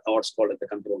change the what's called the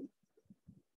control.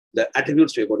 The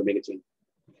attributes we're going to make a change.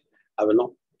 I will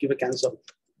now give a cancel,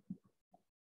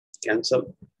 and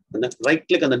then right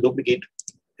click and then duplicate.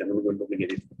 And then we're going to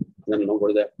duplicate it. And then now go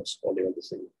to the what's called this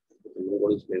thing. You go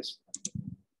to this place.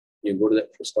 You go to the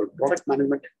what's called product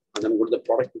management, and then go to the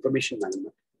product information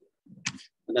management.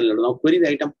 And then now query the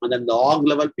item, and then the org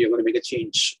level, we are going to make a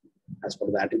change as per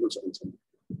the attributes of concern.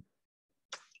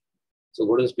 So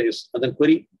go to this place and then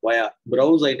query via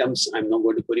browse items. I'm now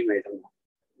going to query my item now.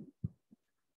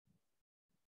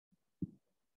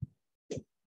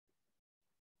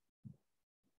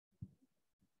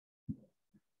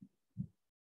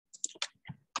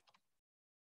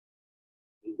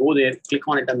 Go there, click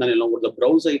on it, and then you'll go to the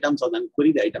browse items and then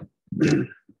query the item. Go to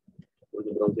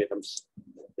the browse items.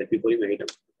 Let me query my item.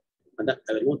 And then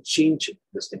I will not change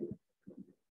this thing.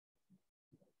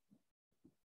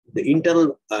 The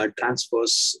internal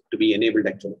transfers to be enabled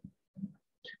actually.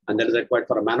 And that is required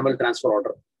for a manual transfer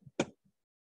order.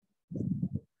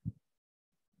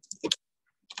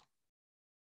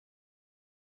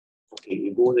 Okay,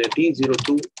 you go there,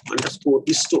 T02 underscore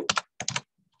ISTO.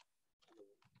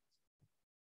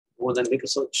 Go then make a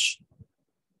search.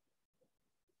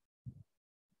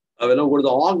 I will now go to the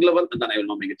org level and then I will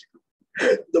now make a check.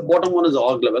 The bottom one is the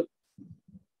org level.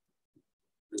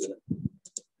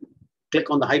 Click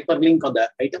on the hyperlink on the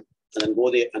item and then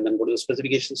go there and then go to the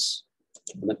specifications.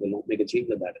 And then we'll now make a change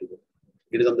of that.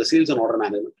 It is on the sales and order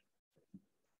management.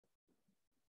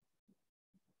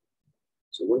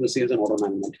 So go to the sales and order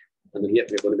management. And then here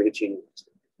we're going to make a change.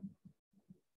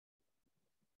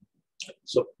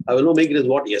 So I will now make it as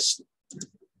what? Yes.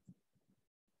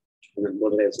 And then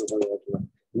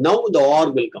now the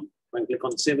org will come. And click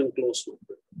on save and close.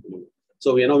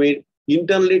 So we made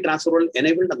internally transfer role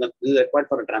enabled, and then this is required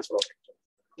for a transfer object.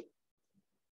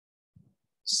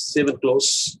 Save and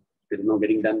close. It is now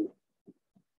getting done.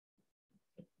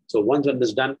 So once when this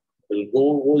is done, we'll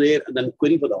go there and then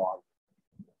query for the org.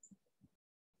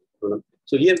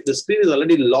 So here the screen is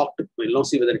already locked. We'll not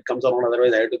see whether it comes or not.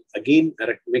 Otherwise, I have to again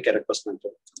make a request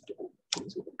mentor.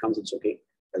 So if it comes, it's okay.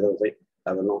 Otherwise,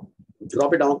 I will now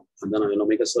drop it down and then I will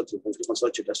make a search. If you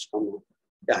search, it has to come.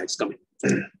 Yeah, it's coming.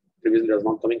 Previously, it was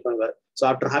not coming from there. So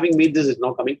after having made this, it's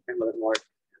now coming.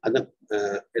 And then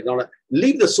it's not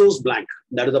leave the source blank.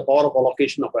 That is the power of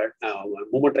allocation of a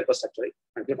movement request actually.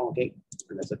 And click on OK,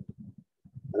 and that's it.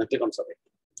 And then click on submit.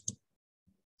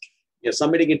 You're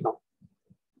submitting it now.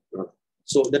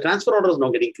 So the transfer order is now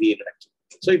getting created actually.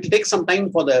 So it takes some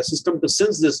time for the system to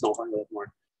sense this now.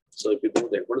 So if you go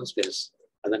there, go to this place,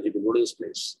 and then if you go to this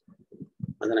place,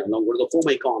 and then I will now go to the home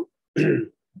icon.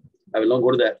 I will now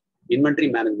go to the inventory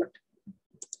management.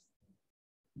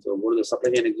 So go to the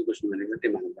supply chain execution and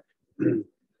inventory management.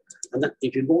 And then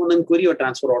if you go on and query your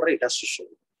transfer order, it has to show.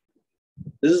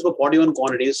 This is for 41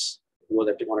 quantities. Go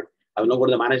there, click on it. I will now go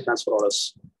to the manage transfer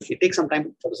orders. It takes some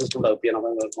time for the system to appear.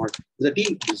 The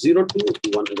T02 is the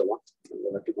one. I'm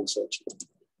going to click on search.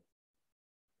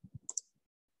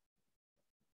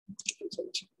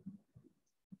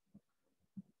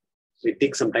 So it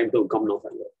takes some time to come now.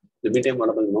 In the meantime, what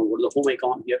happens now? Go to the home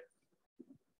icon here.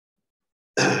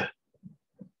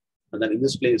 And then in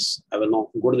this place, I will now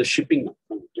go to the shipping now.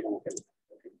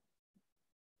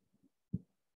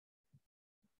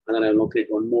 And then I will now create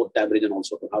one more tab region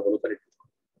also to have a look at it.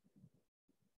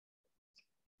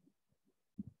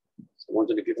 So once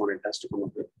you click on it, it has to come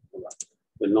up with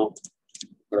will now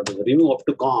remove up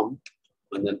to COM,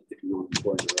 and then it will now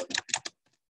go into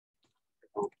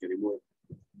remove it.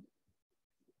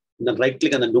 And then right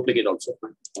click and then duplicate also.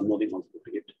 One more thing also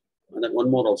duplicate. And then one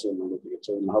more also duplicate.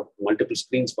 So we'll have multiple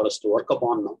screens for us to work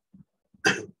upon now.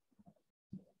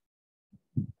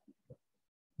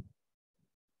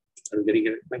 I'm getting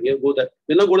it. Here go that.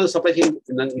 We'll now go to the supply chain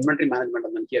and then inventory management,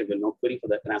 and then here we'll now query for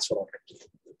the transfer order.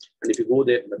 And if you go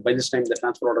there, by this time the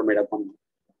transfer order made up on.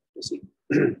 You see.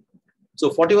 So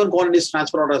 41 quantities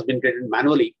transfer order has been created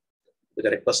manually with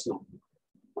a request now.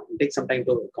 It takes some time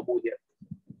to come over here.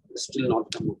 It's still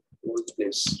not come out. Go to the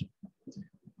place.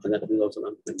 And that is also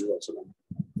done. And this is also done.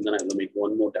 And then I will make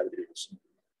one more tab.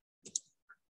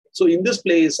 So in this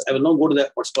place, I will now go to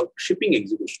the what's called shipping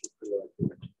execution.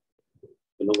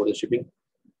 We'll now go to the shipping,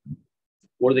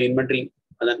 go to the inventory,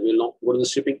 and then we'll now go to the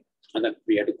shipping, and then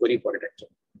we have to query for it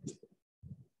actually.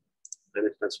 And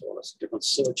it transfer orders. Click on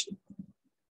search.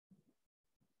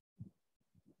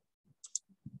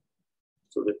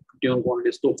 So the 51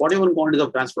 quantities, so 41 quantities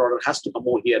of transfer order has to come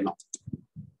over here now.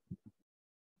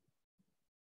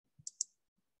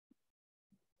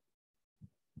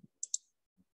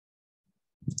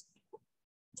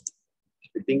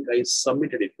 I think I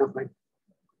submitted it. Fine.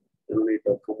 It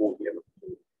come over here.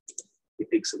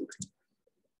 It takes some time.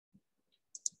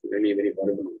 Really very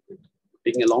horrible.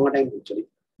 Taking a longer time actually.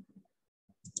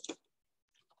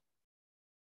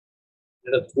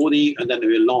 Let us go and then we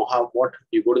will now have what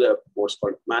you go to the what's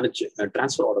called manage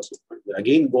transfer orders.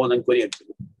 Again, go and then query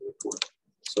actually.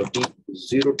 So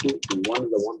T02 to 1 is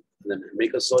the one, and then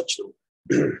make a search now.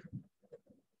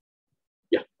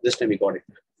 Yeah, this time we got it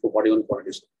for 41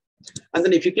 quantities. And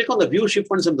then if you click on the view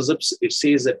shipments and receipts, it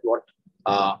says that what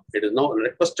it is now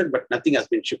requested, but nothing has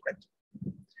been shipped.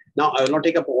 Now I will not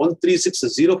take up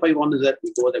 136051 is that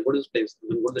we go there, go to this place,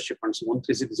 and then go to the shipments.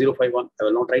 136051. I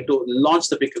will now try to launch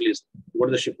the pick release. Go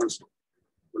to the shipments now.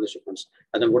 Go to the shipments.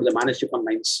 And then go to the manage shipment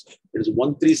lines. It is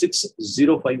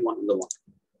 136051 is the one.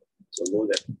 So go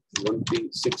there.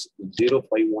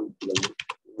 136051 is the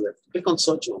one. Click on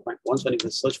search now. Once when you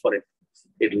can search for it,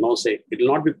 it will now say it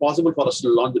will not be possible for us to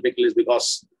launch the pick list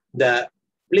because the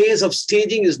place of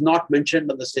staging is not mentioned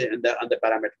on the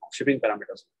parameter, shipping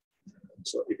parameters.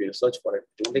 So if you search for it,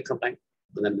 it will take some time,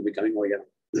 and then it will be coming over here.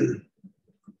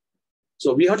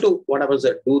 So we have to, what happens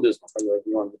that do this.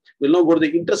 We'll now go to the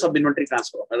inter sub inventory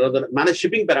transfer. Rather manage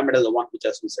shipping parameter is the one which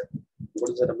has been set. Go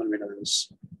to setup and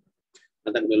maintenance,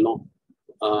 and then we'll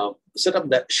now set up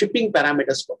the shipping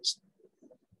parameters first.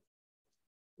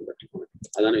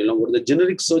 And then we'll go to the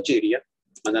generic search area,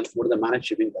 and then go to the manage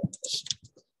shipping parameters.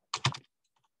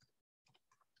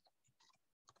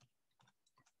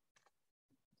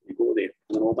 You go there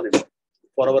and then open it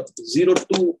for our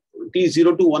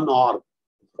T021 org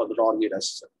for the org it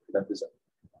has that is it.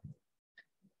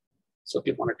 So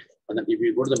click on it, and then if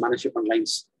you go to the manage shipment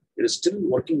lines, It is still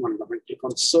working on it. I click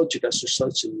on search, it has to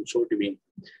search and show it to me.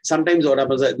 Sometimes what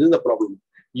happens, this is the problem.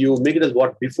 You make it as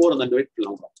what before and then do it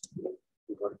longer.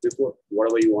 Before,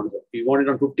 whatever you want. If you want it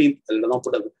on 15th, I'll not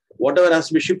put it. Whatever has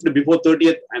to be shipped before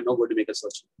 30th, I'm not going to make a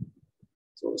search.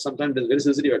 So sometimes it's very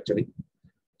sensitive actually.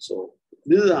 So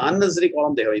this is an unnecessary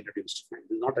column they have introduced. This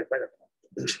is not required at all.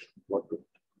 What to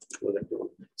go there.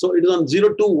 So it is on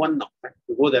 0 to 1 now.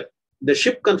 To go there. The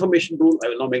ship confirmation rule, I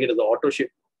will now make it as the auto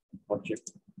ship.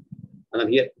 And then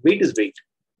here, weight is weight.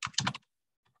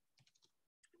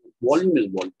 Volume is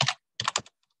volume.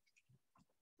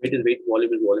 Weight is weight,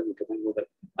 volume is volume.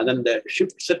 And then the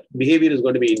shift set behavior is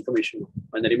going to be information.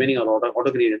 And the remaining are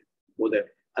auto created. Go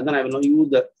there. And then I will now use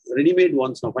the ready-made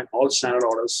ones now. Find all standard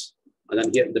orders. And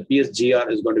then here the PSGR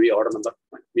is going to be order number.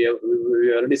 We have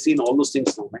already seen all those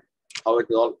things now. How it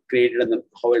is all created and then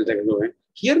how it is going.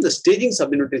 Here the staging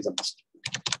sub-inventory is a must.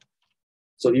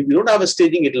 So if you don't have a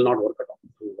staging, it will not work at all.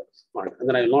 And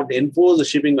then I will not enforce the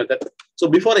shipping method. So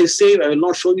before I save, I will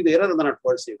not show you the error and then at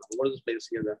first save. I go to this place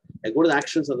here. I go to the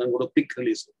actions and then go to pick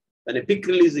release. When I pick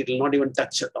release, it will not even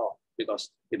touch at all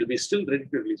because it will be still ready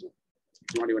to release. It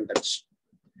will not even touch.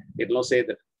 It will not say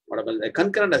that whatever the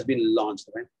concurrent has been launched.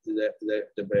 Right?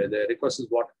 The request is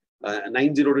what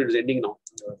 902 is ending now.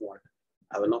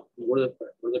 I will not go to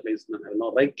the place and I will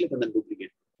not right click and then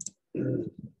duplicate. Go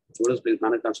to this place,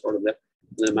 manage transport there.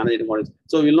 The managing models.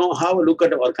 So we'll now have a look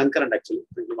at our concurrent actually.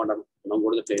 Now go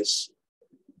to the place.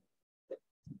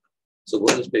 So go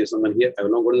to this place and then here I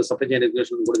will now go to the supply chain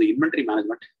regulation and go to the inventory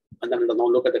management and then I will now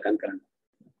look at the concurrent.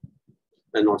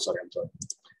 I'm sorry. You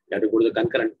have to go to the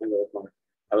concurrent. I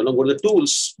will now go to the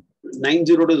tools.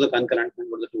 902 is the concurrent and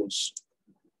go to the tools.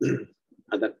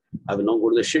 And then I will now go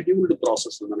to the scheduled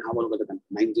process and then have a look at the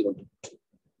 902.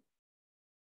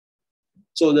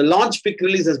 So the launch pick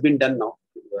release has been done now.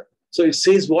 So it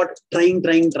says what? Trying.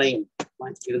 It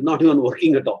is not even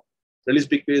working at all. Release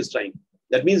pick is trying.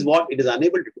 That means what? It is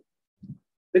unable to do.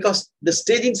 Because the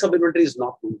staging sub-inventory is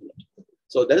not moving yet.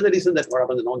 So that is the reason that what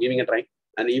happens is now giving a try.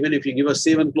 And even if you give a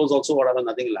save and close also, what happens?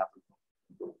 Nothing will happen.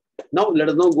 Now let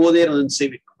us now go there and then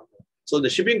save it. So the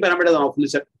shipping parameters are fully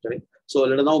set. Right? So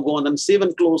let us now go and then save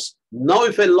and close. Now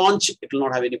if I launch, it will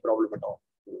not have any problem at all.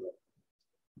 So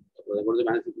I go to the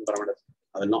management parameters.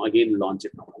 I will now again launch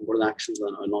it now. I'll go to the actions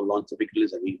and I will now launch the pick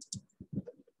release again.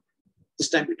 This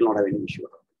time it will not have any issue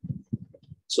at all.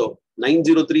 So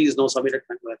 903 is now submitted.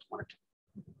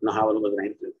 Now have a look at the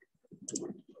 903.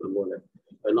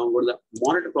 I will now go to the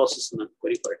monitor process and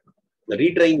query for it. The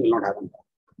retrying will not happen.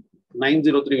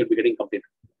 903 will be getting completed.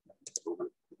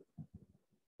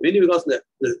 Mainly because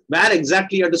where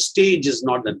exactly you have to stage is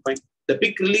not done. Fine. The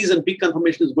pick release and pick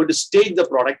confirmation is going to stage the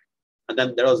product. And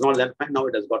then that was not done. Fine. Now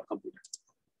it has got completed.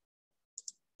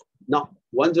 Now,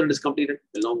 once it is completed,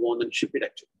 we'll now go on and ship it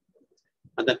actually.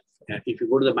 And then if you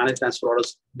go to the manage transfer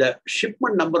orders, the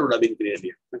shipment number would have been created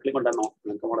here. I click on that now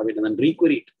and come out of it and then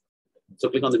re-query it. So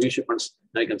click on the view shipments.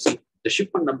 Now you can see the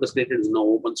shipment number is created is no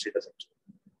open status actually.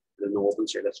 There is no open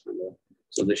status.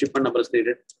 So the shipment number is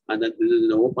created and then this is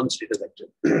no open status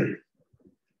actually.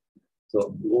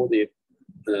 So go there.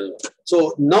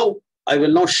 So now I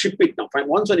will now ship it now. Fine.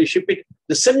 Once when you ship it,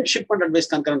 the send shipment advice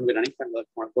concurrent will be running. Go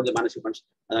to the manage shipments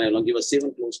and I will now give a save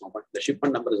and close now. But the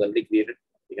shipment number is already created.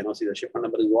 You can now see the shipment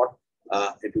number is what?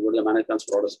 If you go to the manage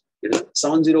transfer orders, it is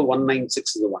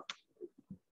 70196 is the one.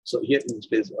 So here in this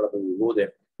place, we go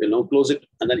there. We'll now close it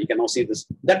and then you can now see this.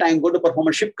 That I am going to perform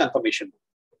a ship confirmation.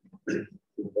 So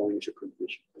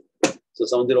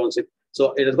 7016.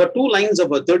 So it has got two lines of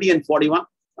 30 and 41.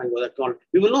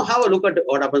 We will now have a look at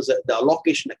what happens the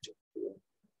allocation actually.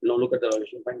 We'll now look at the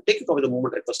allocation. Take a copy of the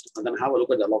movement request and then have a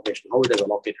look at the allocation, how it is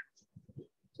allocated.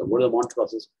 So go to the mount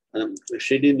process and then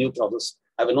schedule new process.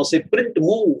 I will now say print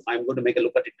move. I'm going to make a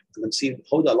look at it and then see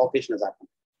how the allocation has happened.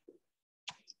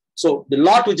 So the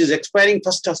lot which is expiring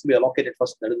first has to be allocated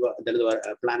first. That is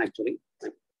the plan actually.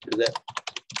 The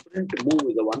print move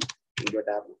is the one into a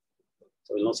tab.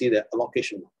 So we'll now see the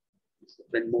allocation.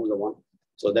 Print move is the one.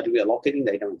 So that will be allocating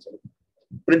the item. So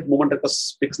print movement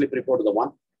request pick slip report is the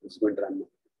one. It's going to run now.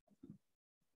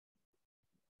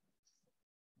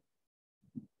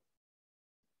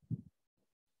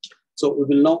 So we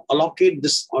will now allocate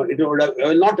this, or I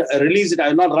will not release it. I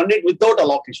will not run it without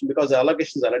allocation because the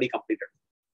allocation is already completed.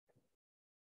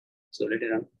 So let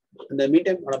it run. In the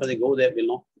meantime, what happens? Go there. We'll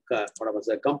now what happens?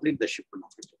 Complete the shipment.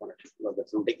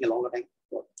 That's not taking a longer time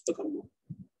to come now.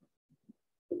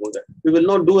 So go there. We will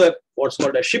now do what's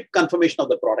called a ship confirmation of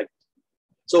the product.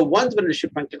 So once when the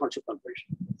shipment, click on ship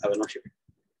confirmation. I will not ship it.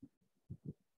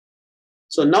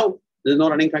 So now There is no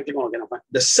running fine. Click on OK now.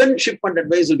 The send shipment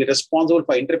advice will be responsible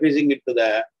for interfacing it to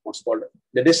the what's called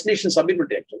the destination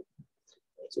sub-inventory actually.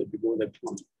 So if you go there,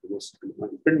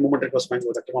 print movement request fine,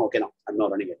 go there, click on OK now. I'm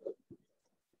not running it.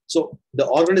 So the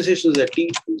organization is a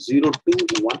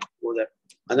T021, go there.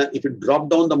 And then if you drop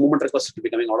down the movement request, it will be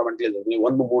coming automatically. There's only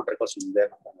one movement request in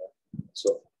there.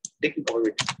 So take it over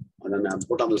it and then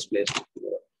put on this place.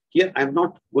 Here I'm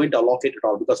not going to allocate it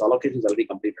all because allocation is already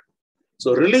completed.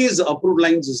 So release approved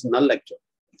lines is null actually.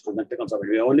 And then click on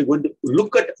submit. We are only going to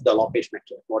look at the allocation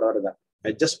actually, whatever is that.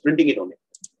 I'm just printing it only.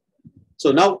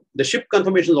 So now the ship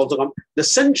confirmation is also come. The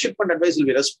send shipment advice will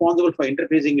be responsible for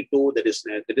interfacing it to the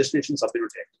destination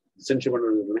sub-inventory. Send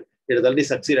shipment, it has already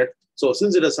succeeded. So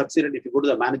since it has succeeded, if you go to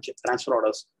the manage transfer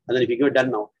orders, and then if you give it done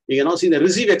now, you can now see the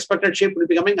receive expected shape will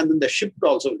be coming, and then the shipped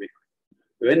also will be coming.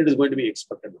 When it is going to be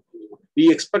expected. We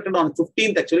expected on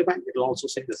 15th actually, fine. It will also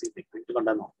say the same thing. Click on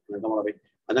done now. And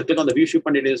then click on the view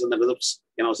shipment details and the results.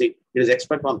 You know, see, it is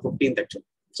expected on 15th actually.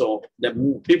 So the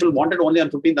people wanted only on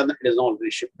 15th, and then it is now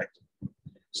already shipped actually.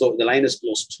 So the line is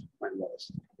closed.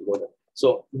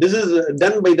 So this is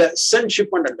done by the send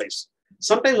shipment advice.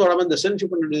 Sometimes what happens, the send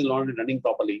shipment advice is not running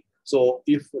properly. So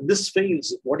if this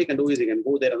fails, what you can do is you can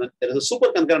go there and then there is a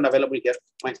super concurrent available here.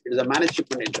 Fine. It is a managed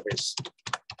shipment interface.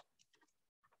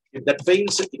 If that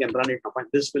fails, you can run it. Fine.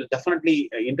 This will definitely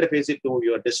interface it to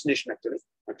your destination actually.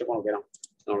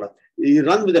 You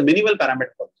run with a minimal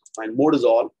parameter. Fine. Mode is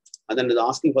all. And then it is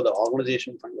asking for the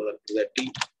organization. Fine. Whether it is a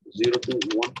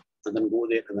T021. And then go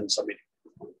there and then submit it.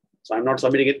 So I'm not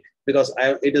submitting it because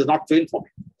it is not failed for me.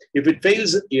 If it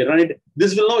fails, you run it.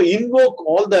 This will now invoke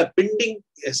all the pending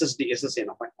SSA,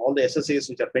 all the SSAs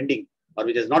which are pending or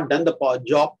which has not done the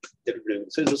job.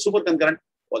 So it's a super concurrent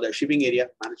for the shipping area,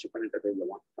 managed shipment interface.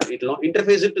 It will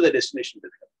interface it to the destination.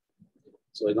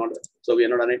 So it's not. So we are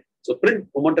not on it. So print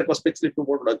movement request pick slip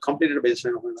report completed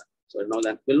baseline. So now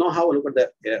that we'll now have a look at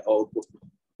the output.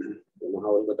 We'll now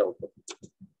have a look at the output.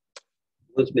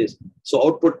 Place. So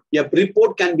output, yeah,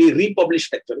 report can be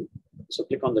republished actually. So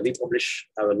click on the republish.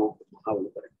 I will know how to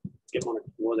look at it. Click on it.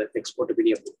 Go there, export to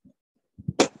PDF.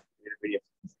 PDF.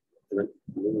 And then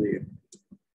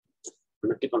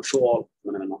click on show all.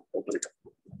 And then open it up.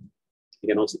 You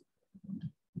can also.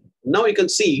 Now you can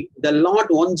see the lot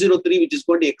 103, which is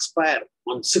going to expire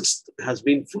on 6th, has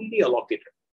been fully allocated.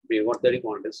 We have got 30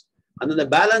 quantities. And then the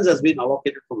balance has been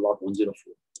allocated from lot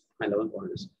 104. 11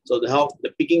 quantities. So how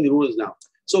the picking rule is now.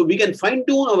 So we can fine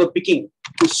tune our picking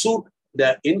to suit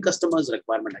the end customer's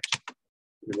requirement actually.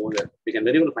 We can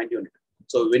very well fine tune it.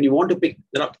 So when you want to pick,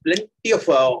 there are plenty of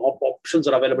options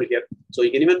are available here. So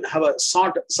you can even have a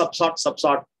sort,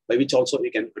 subsort by which also we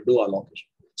can do allocation.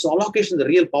 So allocation is the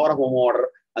real power of home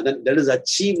order, and then that is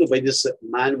achieved by this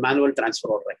manual transfer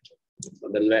order actually. So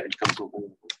that is where it comes from.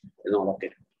 It's not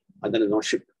allocated, and then it's not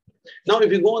shipped. Now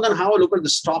if you go and then have a look at the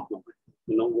stock now.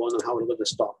 Go on and have a look at the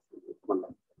stock.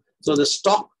 So the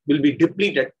stock will be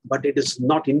depleted, but it is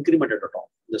not incremented at all.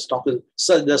 The stock is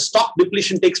so the stock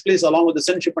depletion takes place along with the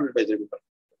send shipment advisory.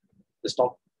 The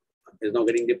stock is now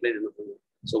getting depleted.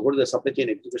 So go to the supply chain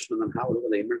execution and then have a look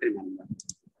at the inventory management.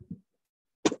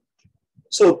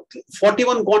 So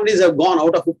 41 quantities have gone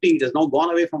out of 50. It has now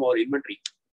gone away from our inventory.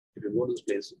 If you go to this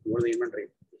place, go to the inventory.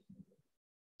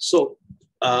 So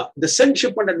the send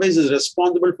shipment advice is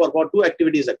responsible for two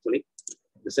activities actually.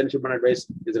 The send shipment advice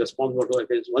is responsible for two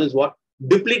activities. One is what?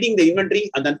 Depleting the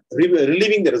inventory and then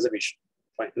relieving the reservation.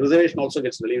 Fine. Reservation also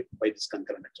gets relieved by this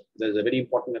concurrent action. There is a very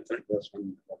important concurrent. If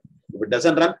it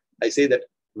doesn't run, I say that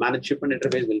managed shipment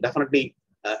interface will definitely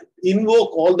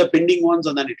invoke all the pending ones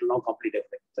and then it will now complete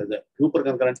everything. So the super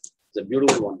concurrent is a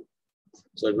beautiful one.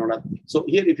 So it's not a, so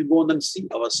here if you go and then see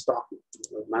our stock,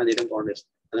 manage item quantities,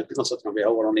 and then click on such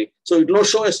only. So it will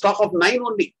show a stock of 9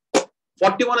 only.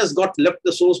 41 has got left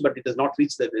the source, but it has not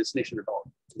reached the destination at all.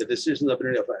 The destination is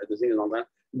apparently the thing is on that.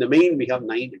 In the main, we have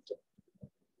 9.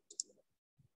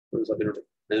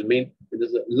 The main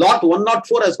this is lot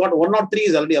 104 has got 103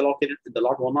 is already allocated. In the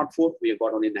lot 104, we have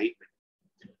got only 9.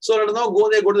 So let us now go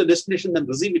there, go to the destination, then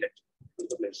receive it.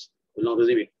 The place will now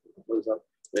receive it. We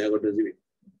are going to receive it.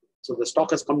 So the stock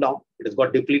has come down. It has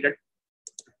got depleted.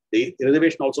 The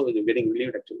reservation also is getting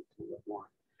relieved actually.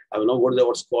 I will now go to the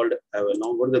what's called. I will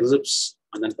now go to the receipts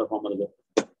and then perform a result.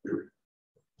 So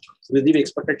receive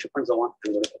expected shipments so on.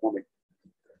 I'm going to perform it.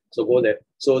 So go there.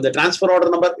 So the transfer order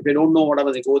number, if you don't know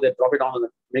whatever, you go there, drop it down and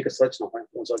make a search now.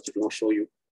 Don't search, it will not show you.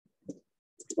 It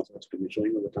will be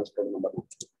showing you the transfer order number now.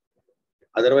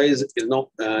 Otherwise, it's now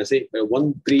say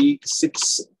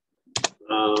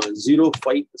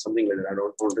 13605 something like that. I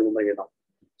don't remember it now.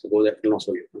 So go there, it will not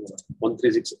show you.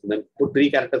 136, and then put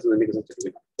 3 characters and then make a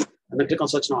search. And then click on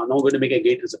search now. I'm now going to make a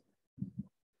gate result.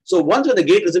 So once when the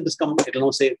gate receipt is come, it will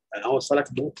now say, now select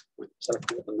both, and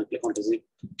then click on receipt.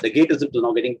 The gate receipt is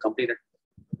now getting completed.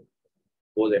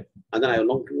 Go there. And then I will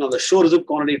now click on the show receipt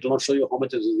quantity. It will not show you how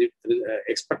much is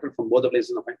expected from both the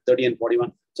places, 30 and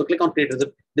 41. So click on create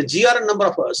receipt. The GRN number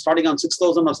of starting on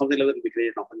 6,000 or something like that will be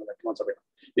created now.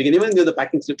 We can even give the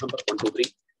packing slip number 1, 2, 3.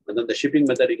 And then the shipping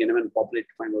method, you can even populate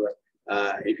to find out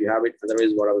if you have it.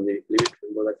 Otherwise, whatever the limit,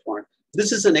 go that point.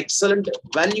 This is an excellent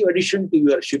value addition to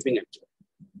your shipping actually.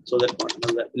 So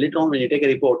that later on, when you take a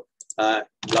report, blah,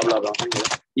 blah, blah,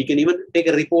 you can even take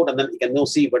a report and then you can now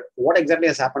see, but what exactly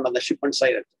has happened on the shipment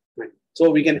side. Right?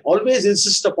 So we can always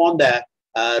insist upon the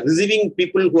receiving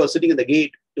people who are sitting at the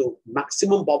gate to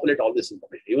maximum populate all this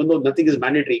information, even though nothing is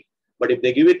mandatory. But if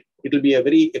they give it, it will be a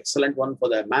very excellent one for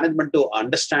the management to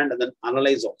understand and then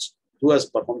analyze also who has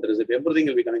performed the receipt. Everything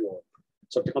will be coming over.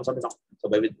 So click on submit now. So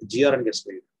by which GRN gets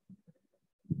created.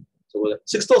 So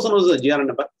 6,000 was the GRN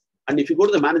number. And if you go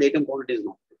to the manage item quantities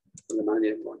now, the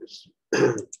manage item quantities,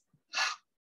 where is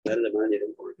the manage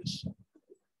item quantities?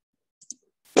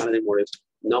 Managing quantities.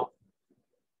 Now,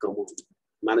 come on,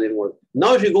 managing quantities.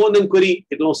 Now, if you go and then query,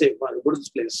 it will now say, well, go to this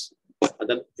place, and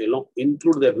then it will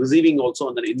include the receiving also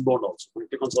and then inbound also. When you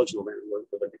click on search now,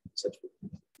 search.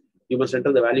 You must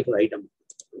enter the value for the item.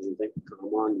 Come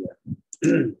on, yeah.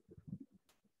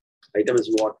 Item is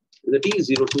what? The T is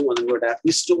 02, and then go to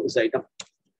is 2 is the item.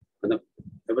 And then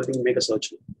everything make a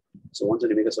search. So once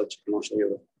you make a search, it will show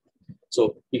you.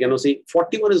 So you can now see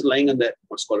 41 is lying on the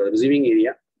what's called a receiving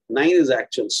area. 9 is the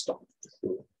actual stock.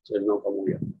 So it will now come over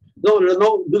here.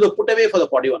 No, do the put away for the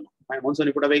 41. Once when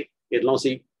you put away, it will now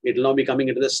see, it will now be coming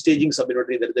into the staging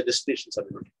subinventory. There is the destination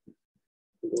subinventory.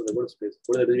 Go to the space,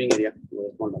 go to the receiving area.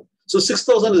 So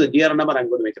 6,000 is the GR number. I'm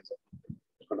going to make it.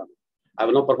 I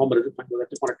will not perform a receipt.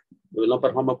 We will not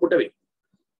perform a put away.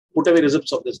 Put away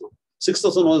receipts of this now.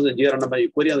 6,000 was the GR number. You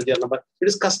query on the GR number. It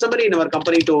is customary in our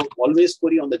company to always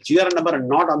query on the GR number and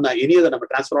not on the any other number.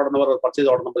 Transfer order number or purchase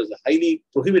order number is highly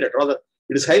prohibited. Rather,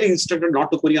 it is highly instructed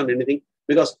not to query on anything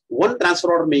because one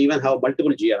transfer order may even have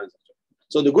multiple GRNs.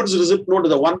 So the goods receipt node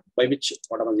is the one by which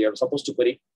whatever you are supposed to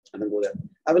query and then go there.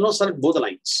 I will now select both the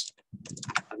lines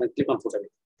and then click on put away.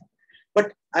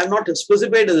 But I have not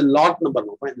specified as a lot number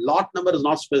now. Lot number is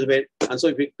not specified. And so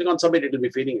if you click on submit, it will be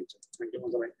feeding it. Click on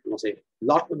submit, you must say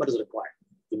lot number is required.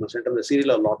 You must enter the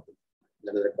serial or lot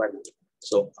that is required.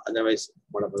 So otherwise,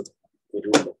 whatever.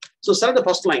 So select the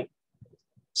first line.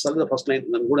 Select the first line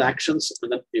and then go to actions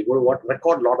and then you go to what?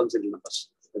 Record lot and serial numbers.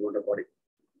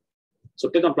 So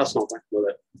click on plus now. Go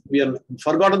there. We have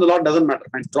forgotten the lot, doesn't matter.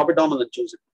 Drop it down and then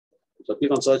choose it. So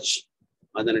click on search.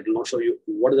 And then it will now show you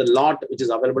what is the lot which is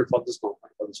available for this now,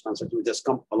 for this transaction, which has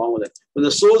come along with it. When the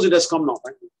source, it has come now.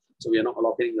 So we are now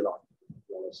allocating the lot.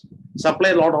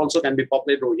 Supplier lot also can be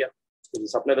populated over here. The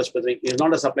supplier is specific. It is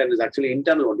not a supplier, it is actually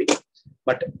internal only.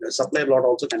 But the supplier lot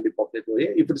also can be populated over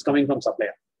here if it is coming from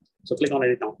supplier. So click on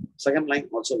edit now. Second line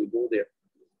also we go there.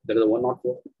 There is a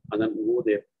 104, and then we go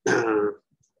there.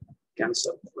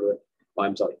 Cancel. Oh,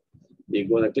 I'm sorry. You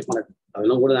go there, click on it. I will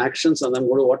now go to the actions and then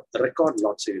go to what? The record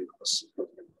lot serial numbers.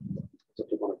 So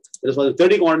click on it. It is for the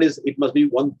 30 quantities, it must be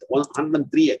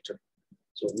 103 actually.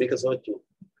 So make a search.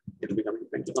 It will be coming.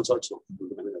 Click on search now.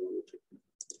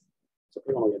 So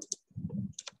click on OK.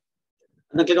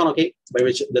 And then click on OK, by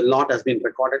which the lot has been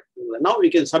recorded. Now we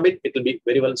can submit. It will be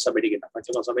very well submitting it. Click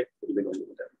on submit. It will be going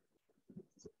there.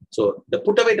 So the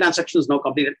put away transaction is now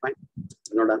completed. Fine.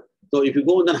 Not done. So if you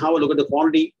go and then have a look at the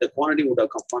quantity would have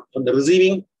come from the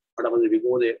receiving. Whatever, if you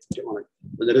go there,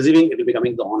 when the receiving, it will be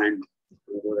coming to the on hand.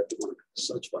 You go there,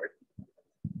 search for it.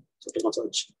 So click on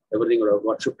search. Everything would have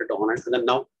got shifted to on hand. And then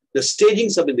now the staging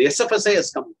subinventory, the SFSI has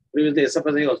come. Previously,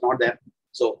 SFSI was not there.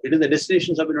 So it is the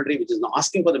destination subinventory which is now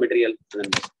asking for the material. And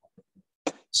then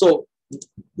so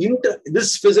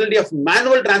this facility of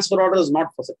manual transfer order is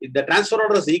not possible. The transfer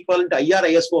order is equivalent to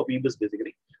IR/ISO of EBIS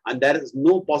basically, and there is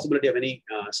no possibility of any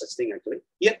such thing actually.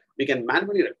 Here we can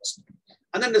manually request.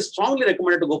 And then it's strongly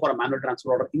recommended to go for a manual transfer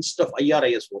order instead of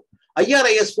IR/ISO.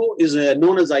 IR/ISO is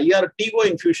known as IR TO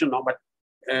infusion now, but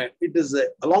it is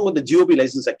along with the GOP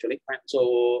license actually.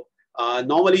 So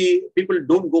normally people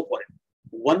don't go for it.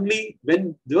 Only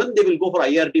when they will go for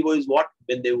IRTO is what?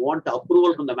 When they want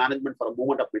approval from the management for a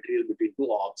movement of material between two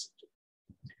orgs.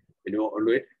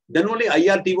 Then only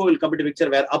IRTO will come into picture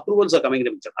where approvals are coming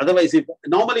into picture. Otherwise, if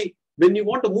normally when you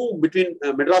want to move between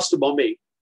Madras to Bombay,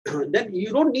 then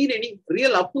you don't need any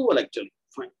real approval actually.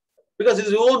 Fine. Because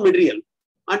it's your own material.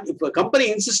 And if a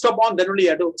company insists upon, then only you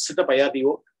have to set up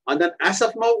IRTO. And then as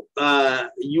of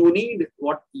now, you need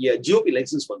what? Yeah, GOP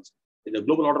license funds. If the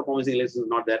global order promising license is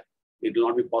not there, it will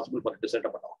not be possible for it to set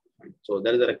up at all. Right? So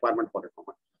there is a requirement for it from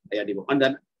IRTO. And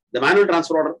then The manual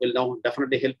transfer order will now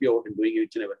definitely help you out in doing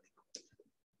each and everything.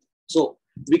 So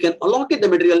we can allocate the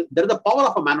material. There is the power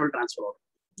of a manual transfer order.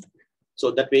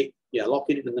 So that way, you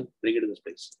allocate it and then bring it in this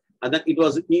place. And then it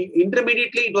was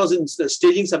intermediately, it was in the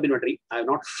staging sub-inventory. I have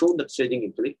not shown that staging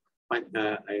actually. Fine.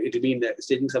 It will be in the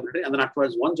staging sub-inventory. And then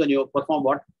afterwards, once when you perform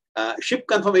what? Ship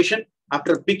confirmation,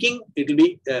 after picking, it will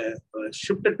be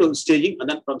shifted to staging. And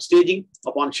then from staging,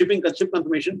 upon shipping ship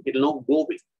confirmation, it will now go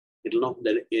away. It will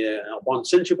now, upon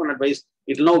send ship on advice,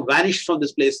 it will now vanish from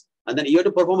this place. And then you have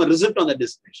to perform a receipt on that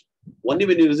destination. Only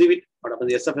when you receive it, but upon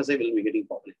the SFSA will be getting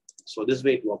populated. So this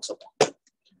way it works upon.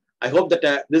 I hope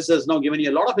that this has now given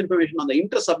you a lot of information on the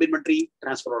inter-sub-inventory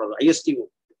transfer order, ISTO.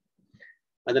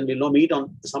 And then we'll now meet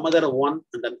on some other one,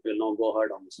 and then we'll now go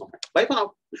ahead on this one. Bye for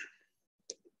now.